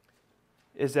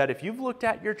that if you've looked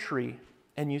at your tree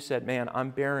and you said, man,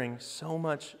 I'm bearing so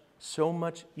much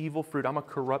evil fruit. I'm a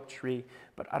corrupt tree,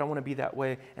 but I don't want to be that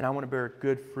way, and I want to bear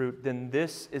good fruit. Then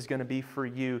this is going to be for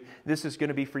you. This is going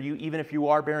to be for you, even if you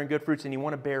are bearing good fruits and you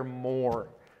want to bear more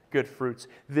good fruits.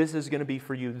 This is going to be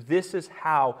for you. This is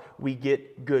how we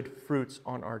get good fruits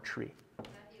on our tree.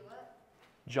 Matthew what?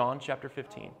 John chapter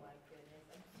 15. Oh, my goodness.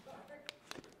 I'm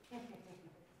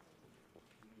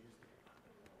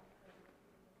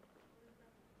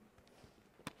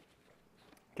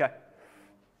sorry. Okay.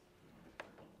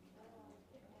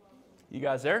 You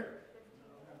guys there?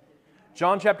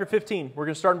 John chapter 15. We're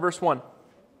going to start in verse 1.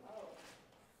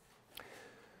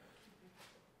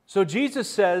 So Jesus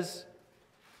says,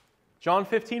 John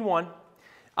 15:1,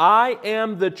 I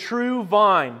am the true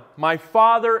vine. My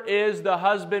Father is the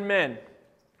husbandman.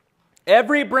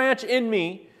 Every branch in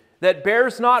me that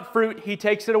bears not fruit, He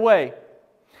takes it away.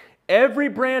 Every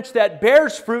branch that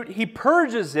bears fruit, He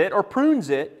purges it or prunes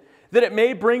it, that it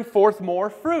may bring forth more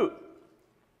fruit.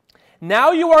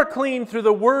 Now you are clean through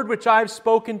the word which I have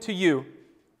spoken to you.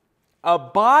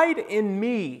 Abide in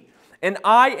me, and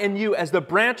I in you, as the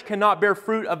branch cannot bear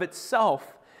fruit of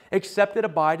itself, except it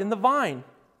abide in the vine.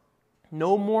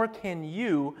 No more can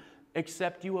you,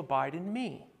 except you abide in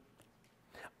me.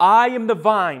 I am the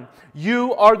vine,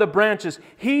 you are the branches.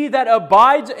 He that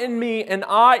abides in me and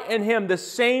I in him, the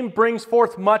same brings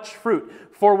forth much fruit.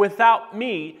 For without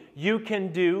me you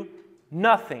can do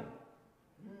nothing.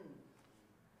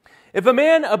 If a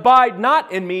man abide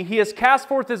not in me, he is cast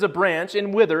forth as a branch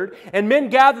and withered, and men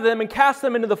gather them and cast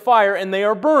them into the fire, and they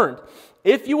are burned.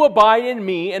 If you abide in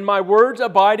me, and my words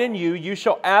abide in you, you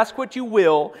shall ask what you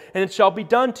will, and it shall be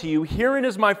done to you. Herein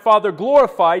is my Father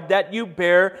glorified, that you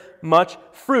bear much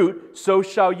fruit, so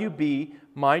shall you be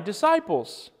my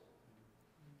disciples.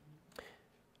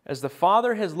 As the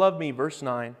Father has loved me, verse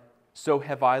 9, so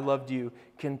have I loved you.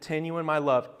 Continue in my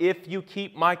love. If you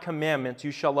keep my commandments,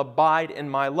 you shall abide in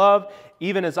my love,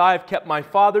 even as I have kept my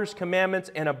Father's commandments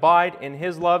and abide in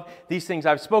his love. These things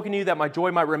I've spoken to you, that my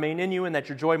joy might remain in you and that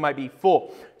your joy might be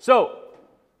full. So,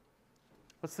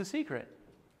 what's the secret?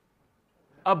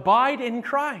 Abide in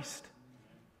Christ,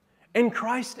 and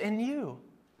Christ in you.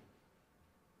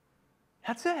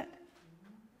 That's it.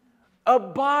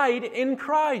 Abide in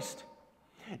Christ.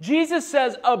 Jesus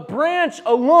says a branch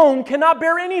alone cannot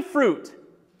bear any fruit.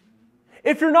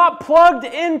 If you're not plugged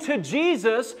into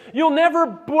Jesus, you'll never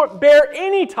bear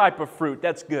any type of fruit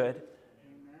that's good.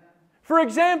 For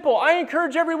example, I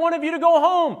encourage every one of you to go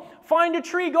home. Find a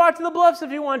tree. Go out to the bluffs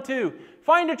if you want to.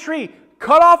 Find a tree.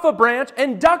 Cut off a branch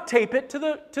and duct tape it to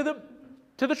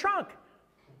the trunk.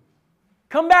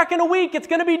 Come back in a week, it's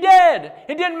going to be dead.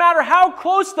 It didn't matter how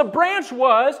close the branch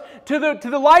was to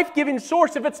the life-giving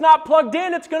source. If it's not plugged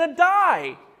in, it's going to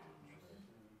die.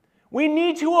 We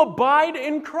need to abide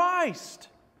in Christ.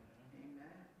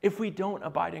 If we don't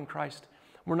abide in Christ,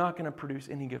 we're not going to produce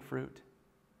any good fruit.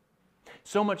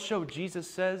 So much so, Jesus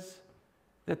says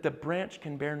that the branch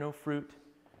can bear no fruit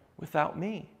without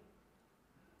me.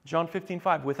 John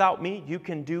 15:5, without me, you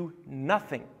can do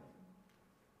nothing.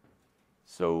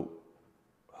 So,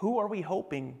 who are we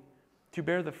hoping to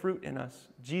bear the fruit in us?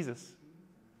 Jesus.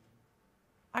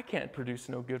 I can't produce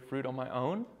no good fruit on my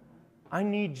own. I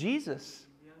need Jesus.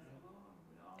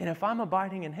 And if I'm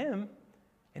abiding in him,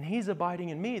 and he's abiding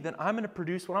in me, then I'm going to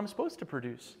produce what I'm supposed to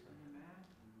produce.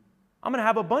 I'm going to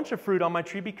have a bunch of fruit on my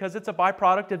tree because it's a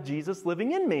byproduct of Jesus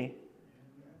living in me.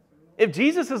 If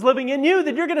Jesus is living in you,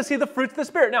 then you're going to see the fruits of the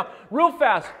Spirit. Now, real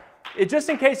fast, just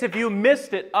in case if you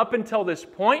missed it up until this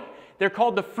point, they're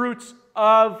called the fruits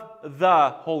of the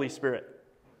Holy Spirit.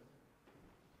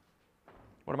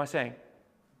 What am I saying?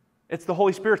 It's the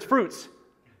Holy Spirit's fruits.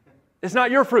 It's not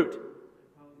your fruit.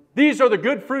 These are the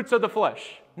good fruits of the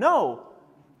flesh. No.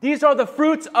 These are the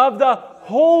fruits of the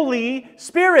Holy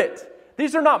Spirit.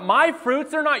 These are not my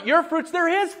fruits. They're not your fruits. They're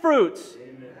his fruits.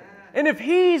 Amen. And if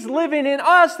he's living in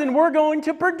us, then we're going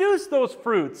to produce those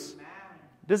fruits.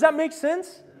 Does that make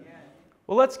sense?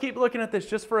 Well, let's keep looking at this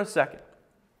just for a second.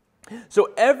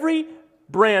 So every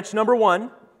branch, number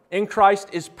one, in Christ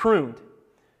is pruned.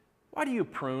 Why do you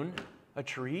prune a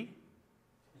tree?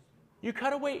 You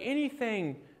cut away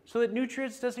anything so that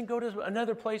nutrients doesn't go to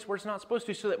another place where it's not supposed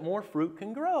to, so that more fruit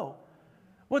can grow.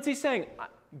 What's he saying?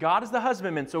 God is the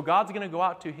husbandman, so God's going to go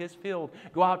out to his field,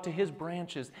 go out to his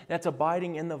branches that's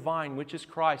abiding in the vine, which is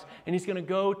Christ. And he's going to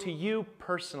go to you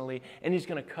personally, and he's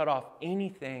going to cut off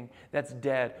anything that's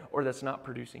dead or that's not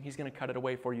producing. He's going to cut it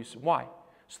away for you. So why?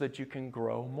 So that you can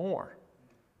grow more.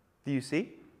 Do you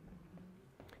see?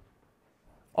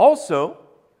 Also,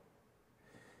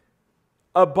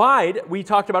 abide, we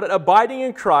talked about it, abiding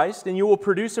in Christ, and you will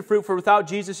produce a fruit, for without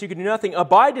Jesus you can do nothing.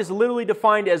 Abide is literally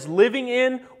defined as living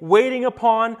in, waiting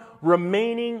upon,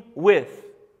 remaining with.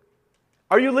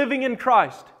 Are you living in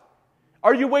Christ?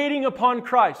 Are you waiting upon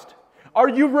Christ? Are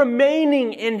you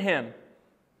remaining in him?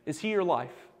 Is he your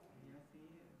life?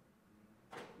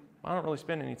 I don't really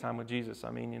spend any time with Jesus.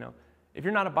 I mean, if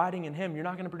you're not abiding in him, you're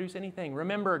not going to produce anything.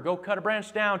 Remember, go cut a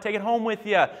branch down, take it home with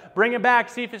you, bring it back,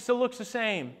 see if it still looks the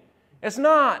same. It's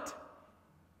not.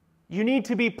 You need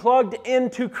to be plugged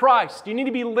into Christ. You need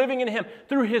to be living in him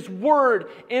through his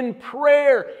word, in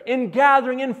prayer, in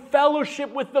gathering, in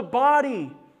fellowship with the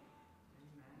body.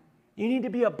 You need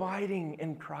to be abiding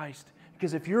in Christ,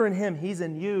 because if you're in him, he's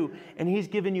in you, and he's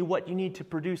given you what you need to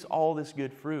produce all this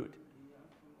good fruit.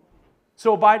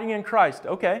 So abiding in Christ,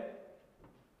 okay.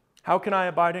 How can I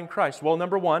abide in Christ? Well,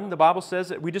 number one, the Bible says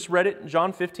that we just read it in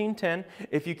John 15:10.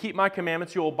 If you keep my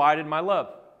commandments, you'll abide in my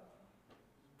love.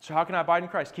 So how can I abide in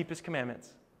Christ? Keep his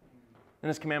commandments. And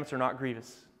his commandments are not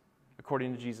grievous,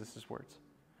 according to Jesus' words.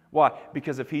 Why?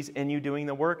 Because if he's in you doing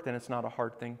the work, then it's not a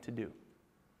hard thing to do.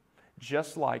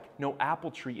 Just like no apple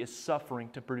tree is suffering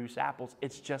to produce apples.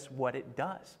 It's just what it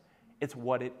does. It's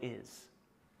what it is.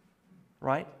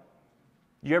 Right?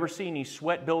 You ever see any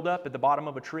sweat build up at the bottom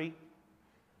of a tree?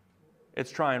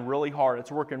 It's trying really hard.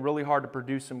 It's working really hard to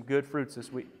produce some good fruits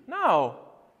this week. No.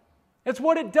 It's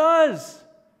what it does.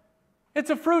 It's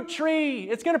a fruit tree.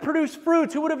 It's going to produce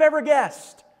fruits. Who would have ever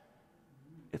guessed?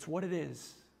 It's what it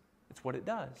is. It's what it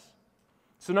does.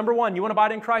 So number one, you want to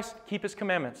abide in Christ? Keep His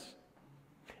commandments.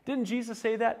 Didn't Jesus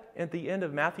say that at the end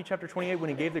of Matthew chapter 28 when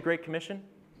He gave the Great Commission?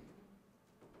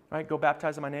 Right? Go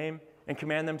baptize in my name and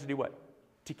command them to do what?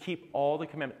 To keep all the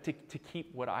commandments. To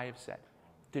keep what I have said.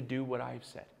 To do what I have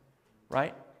said.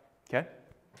 Right? Okay?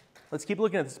 Let's keep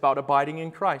looking at this about abiding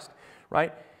in Christ.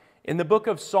 Right? In the book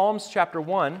of Psalms chapter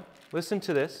 1, listen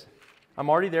to this. I'm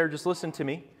already there, just listen to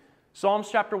me. Psalms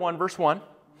chapter 1, verse 1.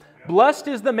 Blessed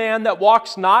is the man that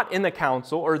walks not in the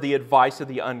counsel or the advice of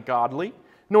the ungodly,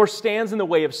 nor stands in the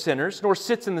way of sinners, nor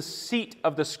sits in the seat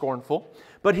of the scornful.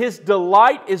 But his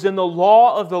delight is in the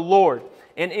law of the Lord,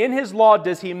 and in His law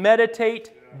does he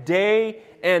meditate day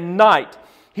and night.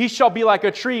 He shall be like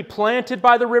a tree planted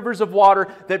by the rivers of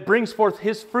water that brings forth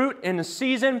his fruit in the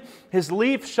season. His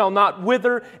leaf shall not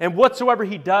wither, and whatsoever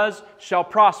he does shall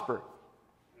prosper.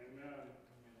 Amen.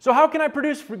 So how can I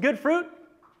produce good fruit?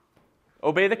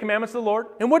 Obey the commandments of the Lord.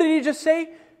 And what did He just say?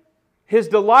 His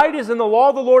delight is in the law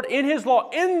of the Lord, in His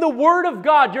law, in the Word of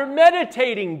God. You're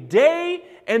meditating day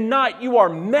and night. You are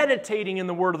meditating in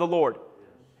the Word of the Lord.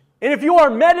 And if you are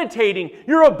meditating,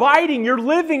 you're abiding, you're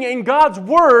living in God's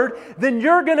Word, then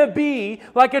you're going to be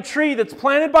like a tree that's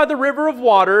planted by the river of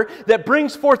water that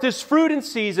brings forth His fruit in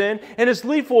season, and His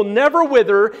leaf will never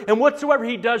wither, and whatsoever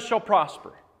He does shall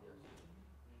prosper.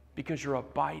 Because you're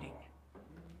abiding.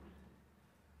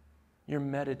 You're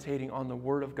meditating on the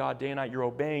Word of God day and night. You're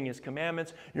obeying His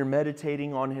commandments. You're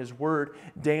meditating on His Word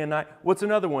day and night. What's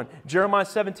another one? Jeremiah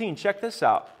 17. Check this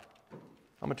out.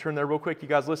 I'm going to turn there real quick. You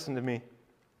guys listen to me.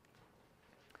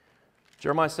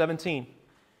 Jeremiah 17.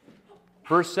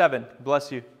 Verse 7. Bless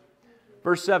you.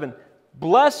 Verse 7.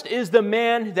 Blessed is the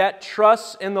man that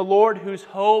trusts in the Lord, whose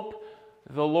hope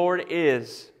the Lord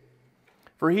is.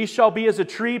 For he shall be as a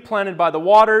tree planted by the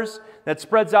waters, that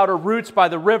spreads out her roots by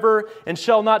the river, and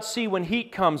shall not see when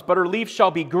heat comes, but her leaf shall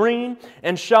be green,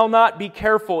 and shall not be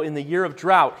careful in the year of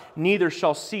drought, neither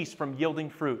shall cease from yielding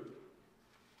fruit.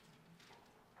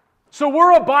 So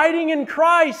we're abiding in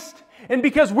Christ, and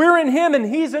because we're in Him and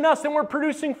He's in us, then we're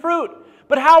producing fruit.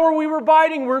 But how are we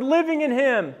abiding? We're living in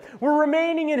Him. We're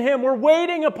remaining in Him. We're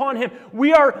waiting upon Him.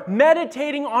 We are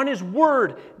meditating on His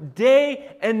Word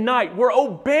day and night. We're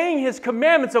obeying His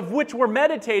commandments, of which we're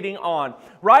meditating on,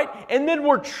 right? And then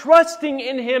we're trusting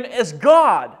in Him as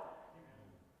God.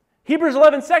 Hebrews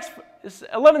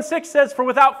 11:6 says, "For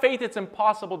without faith it's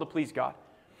impossible to please God.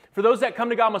 For those that come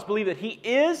to God must believe that He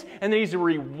is, and that He's a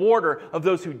rewarder of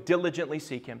those who diligently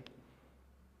seek Him."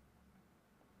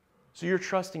 So you're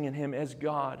trusting in Him as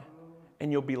God,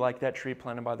 and you'll be like that tree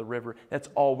planted by the river that's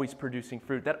always producing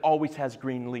fruit, that always has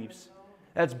green leaves.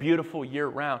 That's beautiful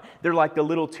year-round. They're like the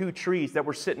little two trees that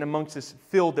were sitting amongst this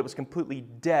field that was completely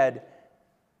dead,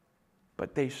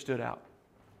 but they stood out.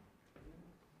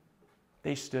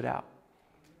 They stood out.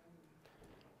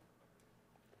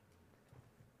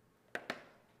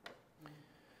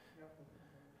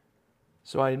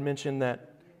 So I had mentioned that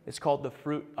it's called the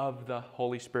fruit of the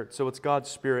Holy Spirit. So it's God's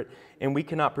Spirit, and we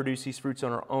cannot produce these fruits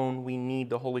on our own. We need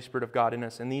the Holy Spirit of God in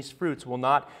us. And these fruits will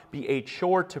not be a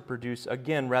chore to produce.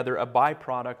 Again, rather a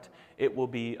byproduct. It will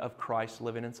be of Christ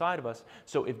living inside of us.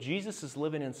 So if Jesus is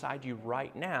living inside you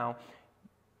right now,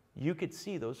 you could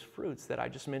see those fruits that I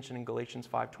just mentioned in Galatians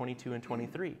 5:22 and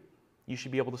 23. You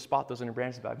should be able to spot those in your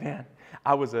branches by, man,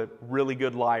 I was a really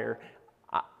good liar.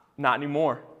 Not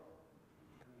anymore.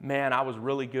 Man, I was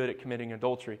really good at committing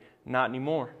adultery. Not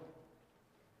anymore.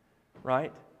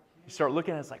 Right? You start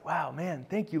looking at it, it's like, wow, man,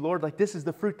 thank you, Lord. Like, this is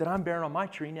the fruit that I'm bearing on my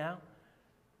tree now.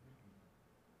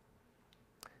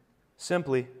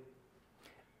 Simply,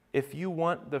 if you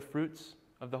want the fruits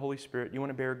of the Holy Spirit, you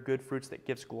want to bear good fruits that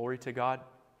gives glory to God,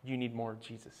 you need more of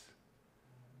Jesus.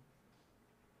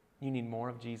 You need more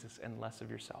of Jesus and less of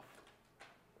yourself.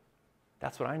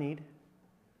 That's what I need.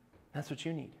 That's what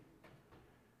you need.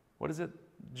 What is it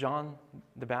John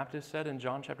the Baptist said in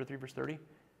John chapter 3, verse 30?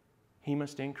 He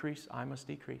must increase, I must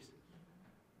decrease.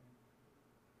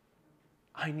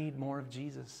 I need more of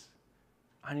Jesus.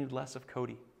 I need less of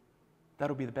Cody.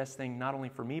 That'll be the best thing not only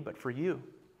for me, but for you.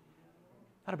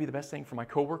 That'll be the best thing for my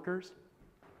coworkers,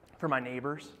 for my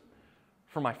neighbors,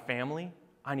 for my family.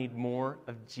 I need more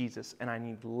of Jesus, and I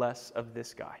need less of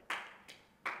this guy.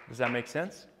 Does that make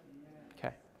sense?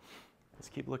 Okay. Let's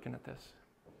keep looking at this.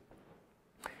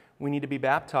 We need to be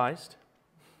baptized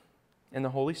in the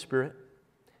Holy Spirit.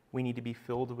 We need to be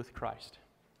filled with Christ.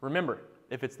 Remember,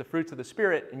 if it's the fruits of the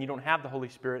Spirit and you don't have the Holy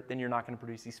Spirit, then you're not going to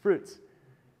produce these fruits.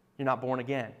 You're not born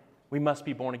again. We must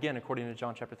be born again, according to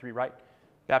John chapter 3, right?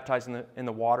 Baptized in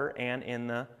the water and in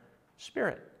the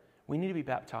Spirit. We need to be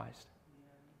baptized.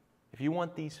 If you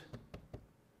want these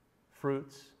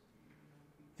fruits,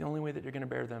 the only way that you're going to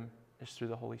bear them is through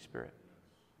the Holy Spirit.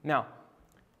 Now,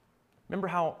 remember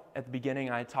how at the beginning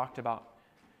I talked about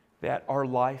that our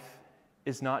life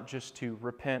is not just to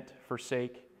repent,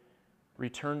 forsake,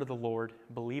 return to the Lord,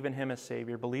 believe in Him as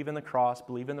Savior, believe in the cross,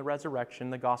 believe in the resurrection,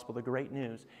 the gospel, the great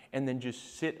news, and then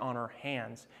just sit on our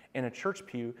hands in a church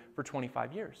pew for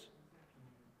 25 years.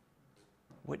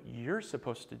 What you're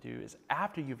supposed to do is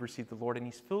after you've received the Lord and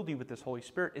He's filled you with this Holy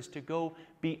Spirit is to go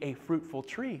be a fruitful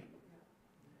tree.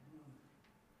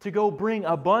 To go bring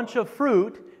a bunch of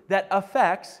fruit that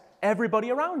affects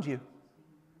everybody around you.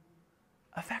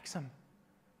 Affects them.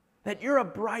 That you're a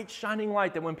bright, shining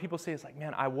light that when people say, it's like,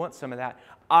 man, I want some of that.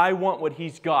 I want what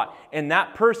he's got. And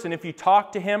that person, if you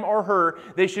talk to him or her,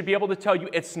 they should be able to tell you,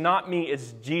 it's not me,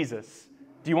 it's Jesus.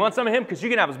 Do you want some of him? Because you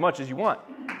can have as much as you want.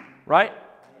 Right?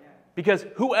 Because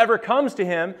whoever comes to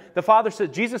him, the Father says,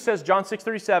 Jesus says, John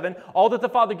 6:37, all that the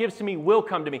Father gives to me will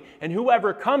come to me. And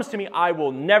whoever comes to me, I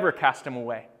will never cast him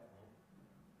away.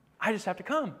 I just have to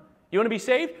come. You want to be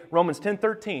saved? Romans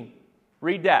 10:13.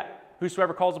 Read that.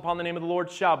 Whosoever calls upon the name of the Lord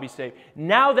shall be saved.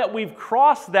 Now that we've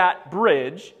crossed that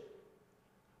bridge,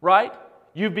 right?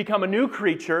 You've become a new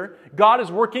creature. God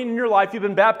is working in your life. You've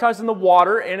been baptized in the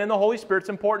water and in the Holy Spirit. It's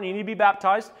important. You need to be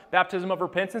baptized. Baptism of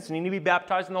repentance. And you need to be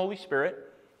baptized in the Holy Spirit.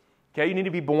 Okay, you need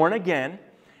to be born again.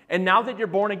 And now that you're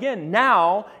born again,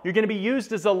 now you're going to be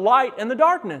used as a light in the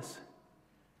darkness.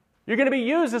 You're going to be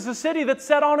used as a city that's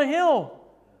set on a hill.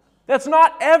 That's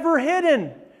not ever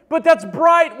hidden. But that's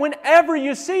bright whenever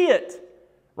you see it,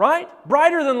 right?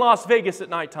 Brighter than Las Vegas at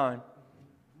nighttime,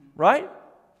 right?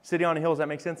 City on a hill, does that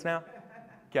make sense now?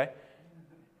 Okay.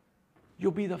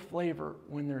 You'll be the flavor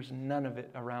when there's none of it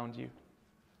around you.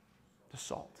 The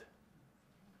salt.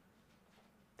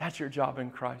 That's your job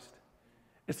in Christ.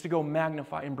 It's to go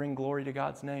magnify and bring glory to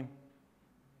God's name.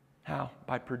 How?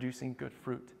 By producing good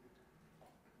fruit,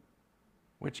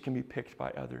 which can be picked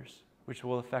by others, which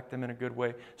will affect them in a good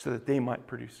way so that they might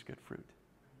produce good fruit.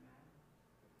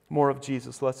 More of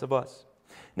Jesus, less of us.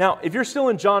 Now, if you're still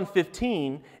in John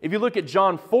 15, if you look at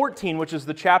John 14, which is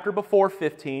the chapter before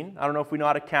 15, I don't know if we know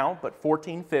how to count, but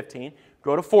 14, 15,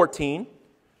 go to 14.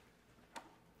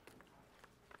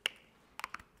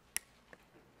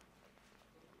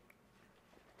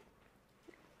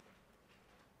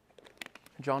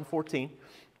 John 14.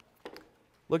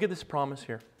 Look at this promise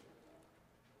here.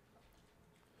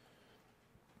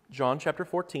 John chapter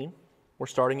 14, we're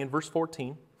starting in verse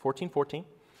 14.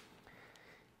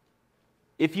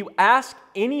 If you ask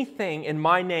anything in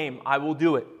my name, I will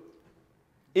do it.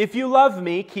 If you love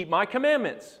me, keep my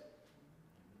commandments.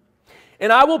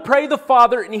 And I will pray the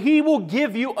Father, and He will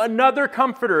give you another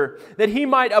Comforter, that He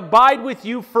might abide with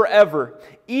you forever.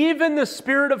 Even the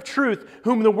Spirit of truth,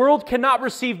 whom the world cannot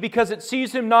receive because it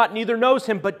sees Him not, neither knows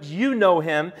Him, but you know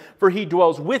Him, for He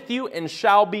dwells with you and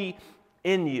shall be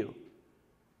in you.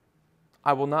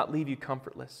 I will not leave you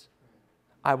comfortless.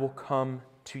 I will come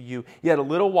to you. Yet a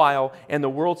little while, and the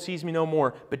world sees me no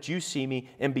more, but you see me,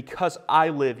 and because I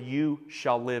live, you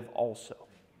shall live also.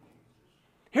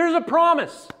 Here's a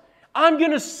promise. I'm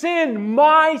going to send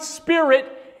my Spirit,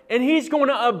 and He's going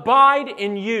to abide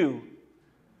in you.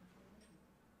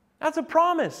 That's a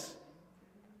promise.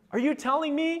 Are you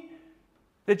telling me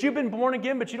that you've been born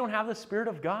again, but you don't have the Spirit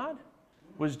of God?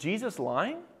 Was Jesus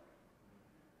lying?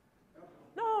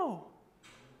 No.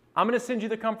 I'm going to send you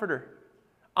the Comforter.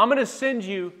 I'm going to send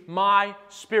you my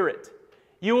Spirit.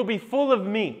 You will be full of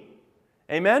me.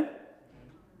 Amen?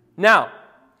 Now,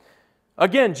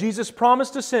 again, Jesus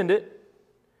promised to send it.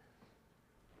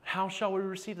 How shall we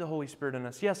receive the Holy Spirit in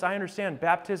us? Yes, I understand.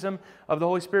 Baptism of the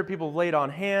Holy Spirit, people have laid on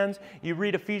hands. You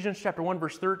read Ephesians chapter 1,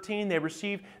 verse 13. They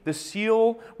received the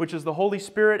seal, which is the Holy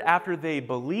Spirit, after they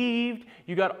believed.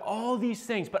 You got all these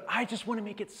things, but I just want to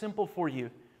make it simple for you.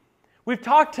 We've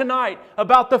talked tonight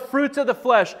about the fruits of the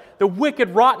flesh, the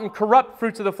wicked, rotten, corrupt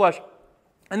fruits of the flesh.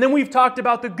 And then we've talked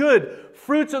about the good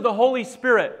fruits of the Holy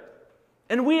Spirit.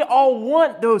 And we all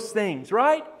want those things,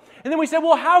 right? And then we said,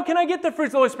 well, how can I get the fruits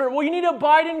of the Holy Spirit? Well, you need to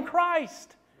abide in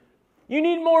Christ. You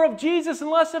need more of Jesus and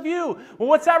less of you. Well,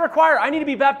 what's that require? I need to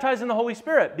be baptized in the Holy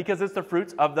Spirit because it's the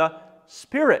fruits of the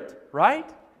Spirit, right?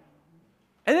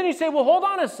 And then you say, well, hold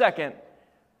on a second.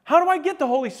 How do I get the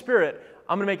Holy Spirit?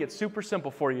 I'm going to make it super simple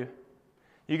for you.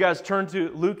 You guys turn to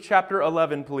Luke chapter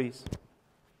 11, please.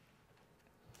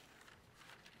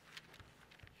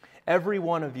 Every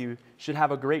one of you should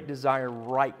have a great desire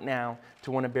right now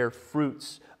to want to bear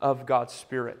fruits of God's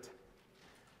Spirit.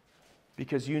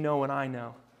 Because you know and I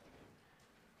know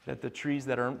that the trees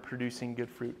that aren't producing good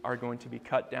fruit are going to be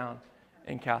cut down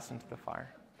and cast into the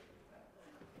fire.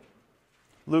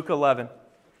 Luke 11,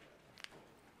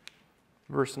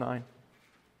 verse 9.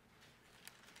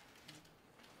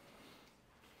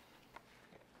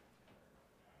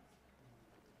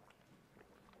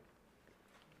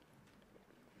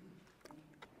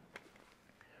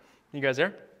 You guys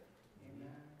there? Amen.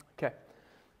 Okay.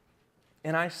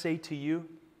 And I say to you,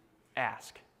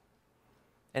 ask,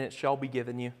 and it shall be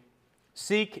given you.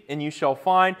 Seek, and you shall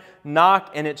find.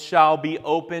 Knock, and it shall be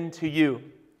opened to you.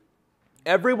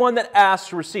 Everyone that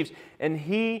asks receives, and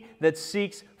he that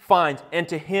seeks finds, and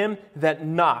to him that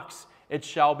knocks it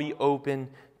shall be open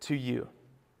to you.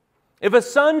 If a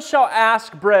son shall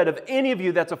ask bread of any of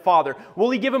you that's a father,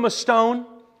 will he give him a stone?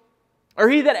 Or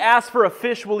he that asks for a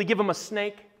fish, will he give him a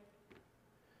snake?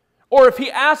 Or if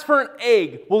he asks for an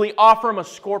egg, will he offer him a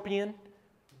scorpion?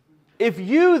 If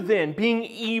you then, being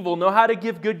evil, know how to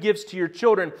give good gifts to your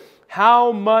children,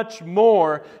 how much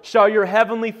more shall your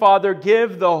heavenly Father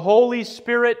give the Holy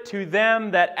Spirit to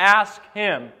them that ask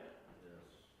Him?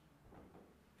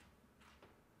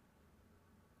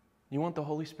 You want the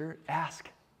Holy Spirit? Ask.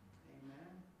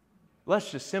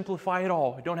 Let's just simplify it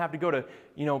all. You don't have to go to,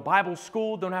 Bible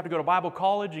school, don't have to go to Bible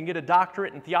college and get a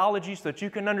doctorate in theology so that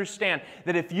you can understand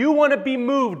that if you want to be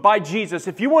moved by Jesus,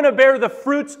 if you want to bear the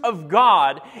fruits of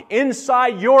God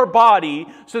inside your body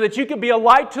so that you can be a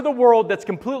light to the world that's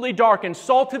completely dark and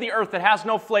salt to the earth that has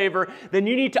no flavor, then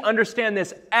you need to understand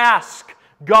this. Ask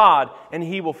God and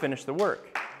He will finish the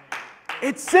work.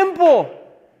 It's simple.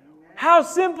 How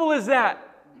simple is that?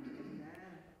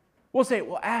 We'll say,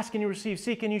 well, ask and you receive,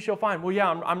 seek and you shall find. Well, yeah,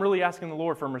 I'm really asking the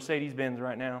Lord for a Mercedes-Benz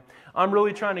right now. I'm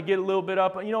really trying to get a little bit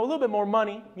up, a little bit more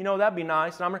money. That'd be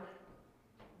nice.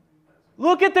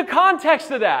 Look at the context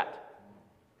of that.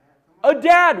 A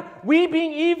dad, we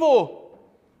being evil.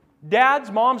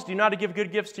 Dads, moms, do you know how to give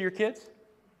good gifts to your kids?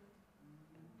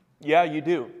 Yeah, you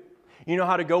do. You know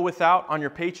how to go without on your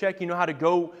paycheck. You know how to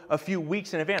go a few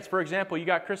weeks in advance. For example, you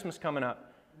got Christmas coming up.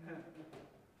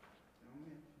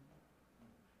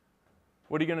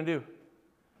 What are you going to do?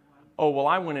 Oh, well,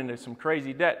 I went into some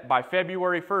crazy debt. By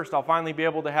February 1st, I'll finally be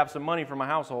able to have some money for my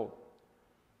household.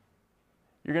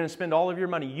 You're going to spend all of your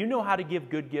money. You know how to give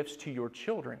good gifts to your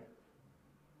children.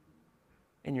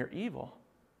 And you're evil.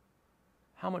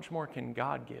 How much more can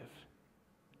God give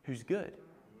who's good?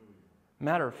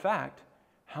 Matter of fact,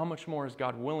 how much more is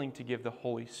God willing to give the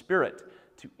Holy Spirit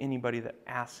to anybody that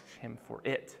asks Him for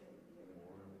it?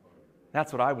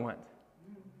 That's what I want.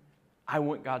 I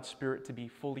want God's Spirit to be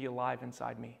fully alive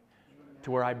inside me,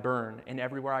 to where I burn, and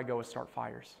everywhere I go, I start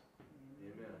fires.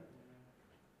 Amen.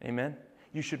 Amen?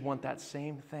 You should want that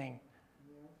same thing.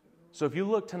 So if you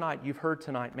look tonight, you've heard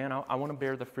tonight, man, I want to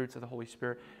bear the fruits of the Holy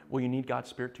Spirit. Well, you need God's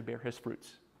Spirit to bear His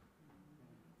fruits.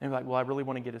 And you're like, well, I really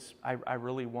want to I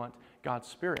really want God's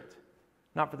Spirit.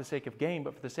 Not for the sake of gain,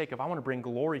 but for the sake of I want to bring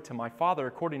glory to my Father.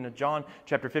 According to John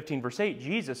chapter 15, verse 8,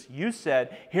 Jesus, you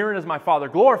said, herein is my Father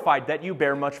glorified, that you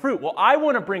bear much fruit. Well, I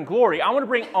want to bring glory. I want to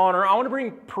bring honor. I want to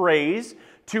bring praise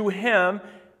to Him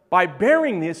by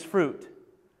bearing this fruit.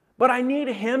 But I need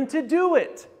Him to do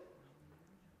it.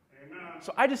 Amen.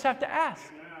 So I just have to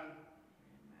ask. Amen.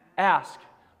 Ask,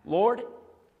 Lord,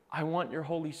 I want your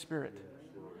Holy Spirit.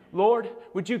 Lord,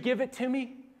 would you give it to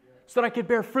me? So that I could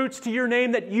bear fruits to your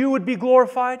name, that you would be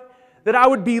glorified, that I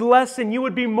would be less and you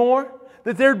would be more,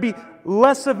 that there'd be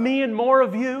less of me and more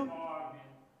of you,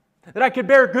 that I could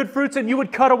bear good fruits and you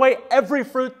would cut away every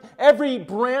fruit, every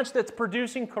branch that's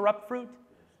producing corrupt fruit.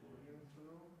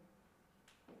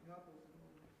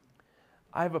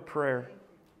 I have a prayer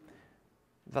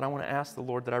that I want to ask the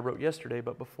Lord that I wrote yesterday,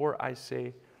 but before I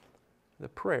say the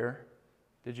prayer,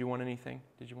 did you want anything?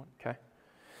 Did you want? Okay.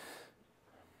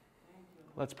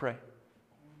 Let's pray.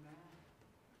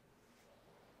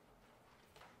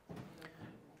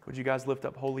 Would you guys lift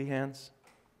up holy hands?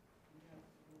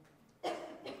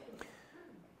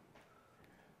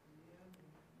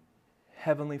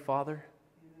 Heavenly Father,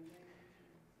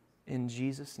 in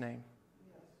Jesus' name,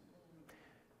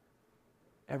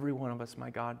 every one of us, my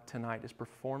God, tonight is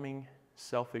performing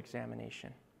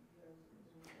self-examination.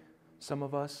 Some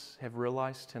of us have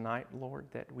realized tonight, Lord,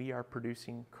 that we are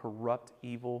producing corrupt,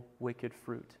 evil, wicked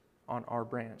fruit on our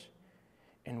branch.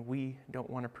 And we don't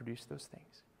want to produce those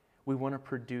things. We want to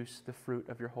produce the fruit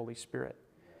of your Holy Spirit.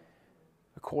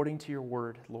 According to your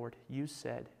word, Lord, you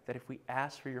said that if we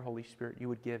ask for your Holy Spirit, you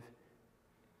would give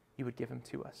Him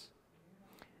to us.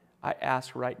 I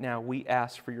ask right now, we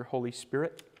ask for your Holy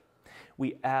Spirit.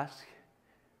 We ask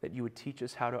that you would teach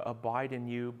us how to abide in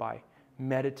you by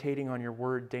meditating on your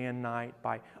word day and night,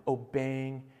 by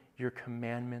obeying your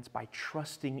commandments, by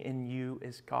trusting in you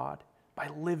as God, by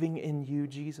living in you,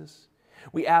 Jesus.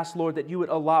 We ask, Lord, that you would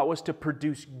allow us to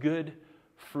produce good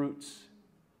fruits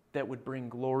that would bring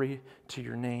glory to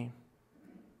your name.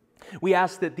 We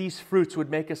ask that these fruits would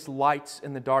make us lights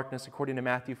in the darkness, according to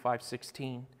Matthew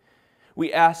 5:16.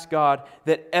 We ask, God,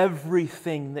 that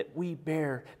everything that we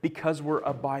bear, because we're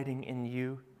abiding in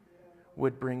you,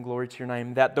 would bring glory to your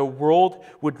name. That the world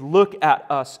would look at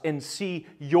us and see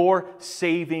your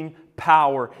saving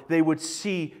power. They would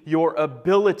see your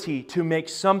ability to make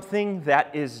something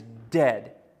that is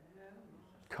dead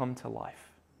come to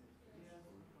life.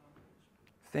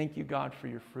 Thank you, God, for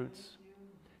your fruits.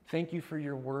 Thank you for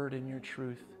your word and your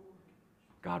truth.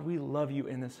 God, we love you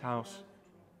in this house.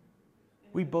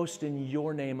 We boast in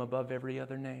your name above every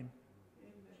other name.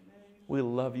 We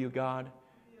love you, God.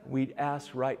 We'd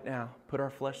ask right now, put our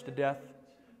flesh to death.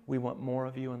 We want more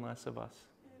of you and less of us.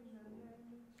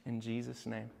 In Jesus'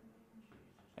 name,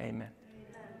 amen.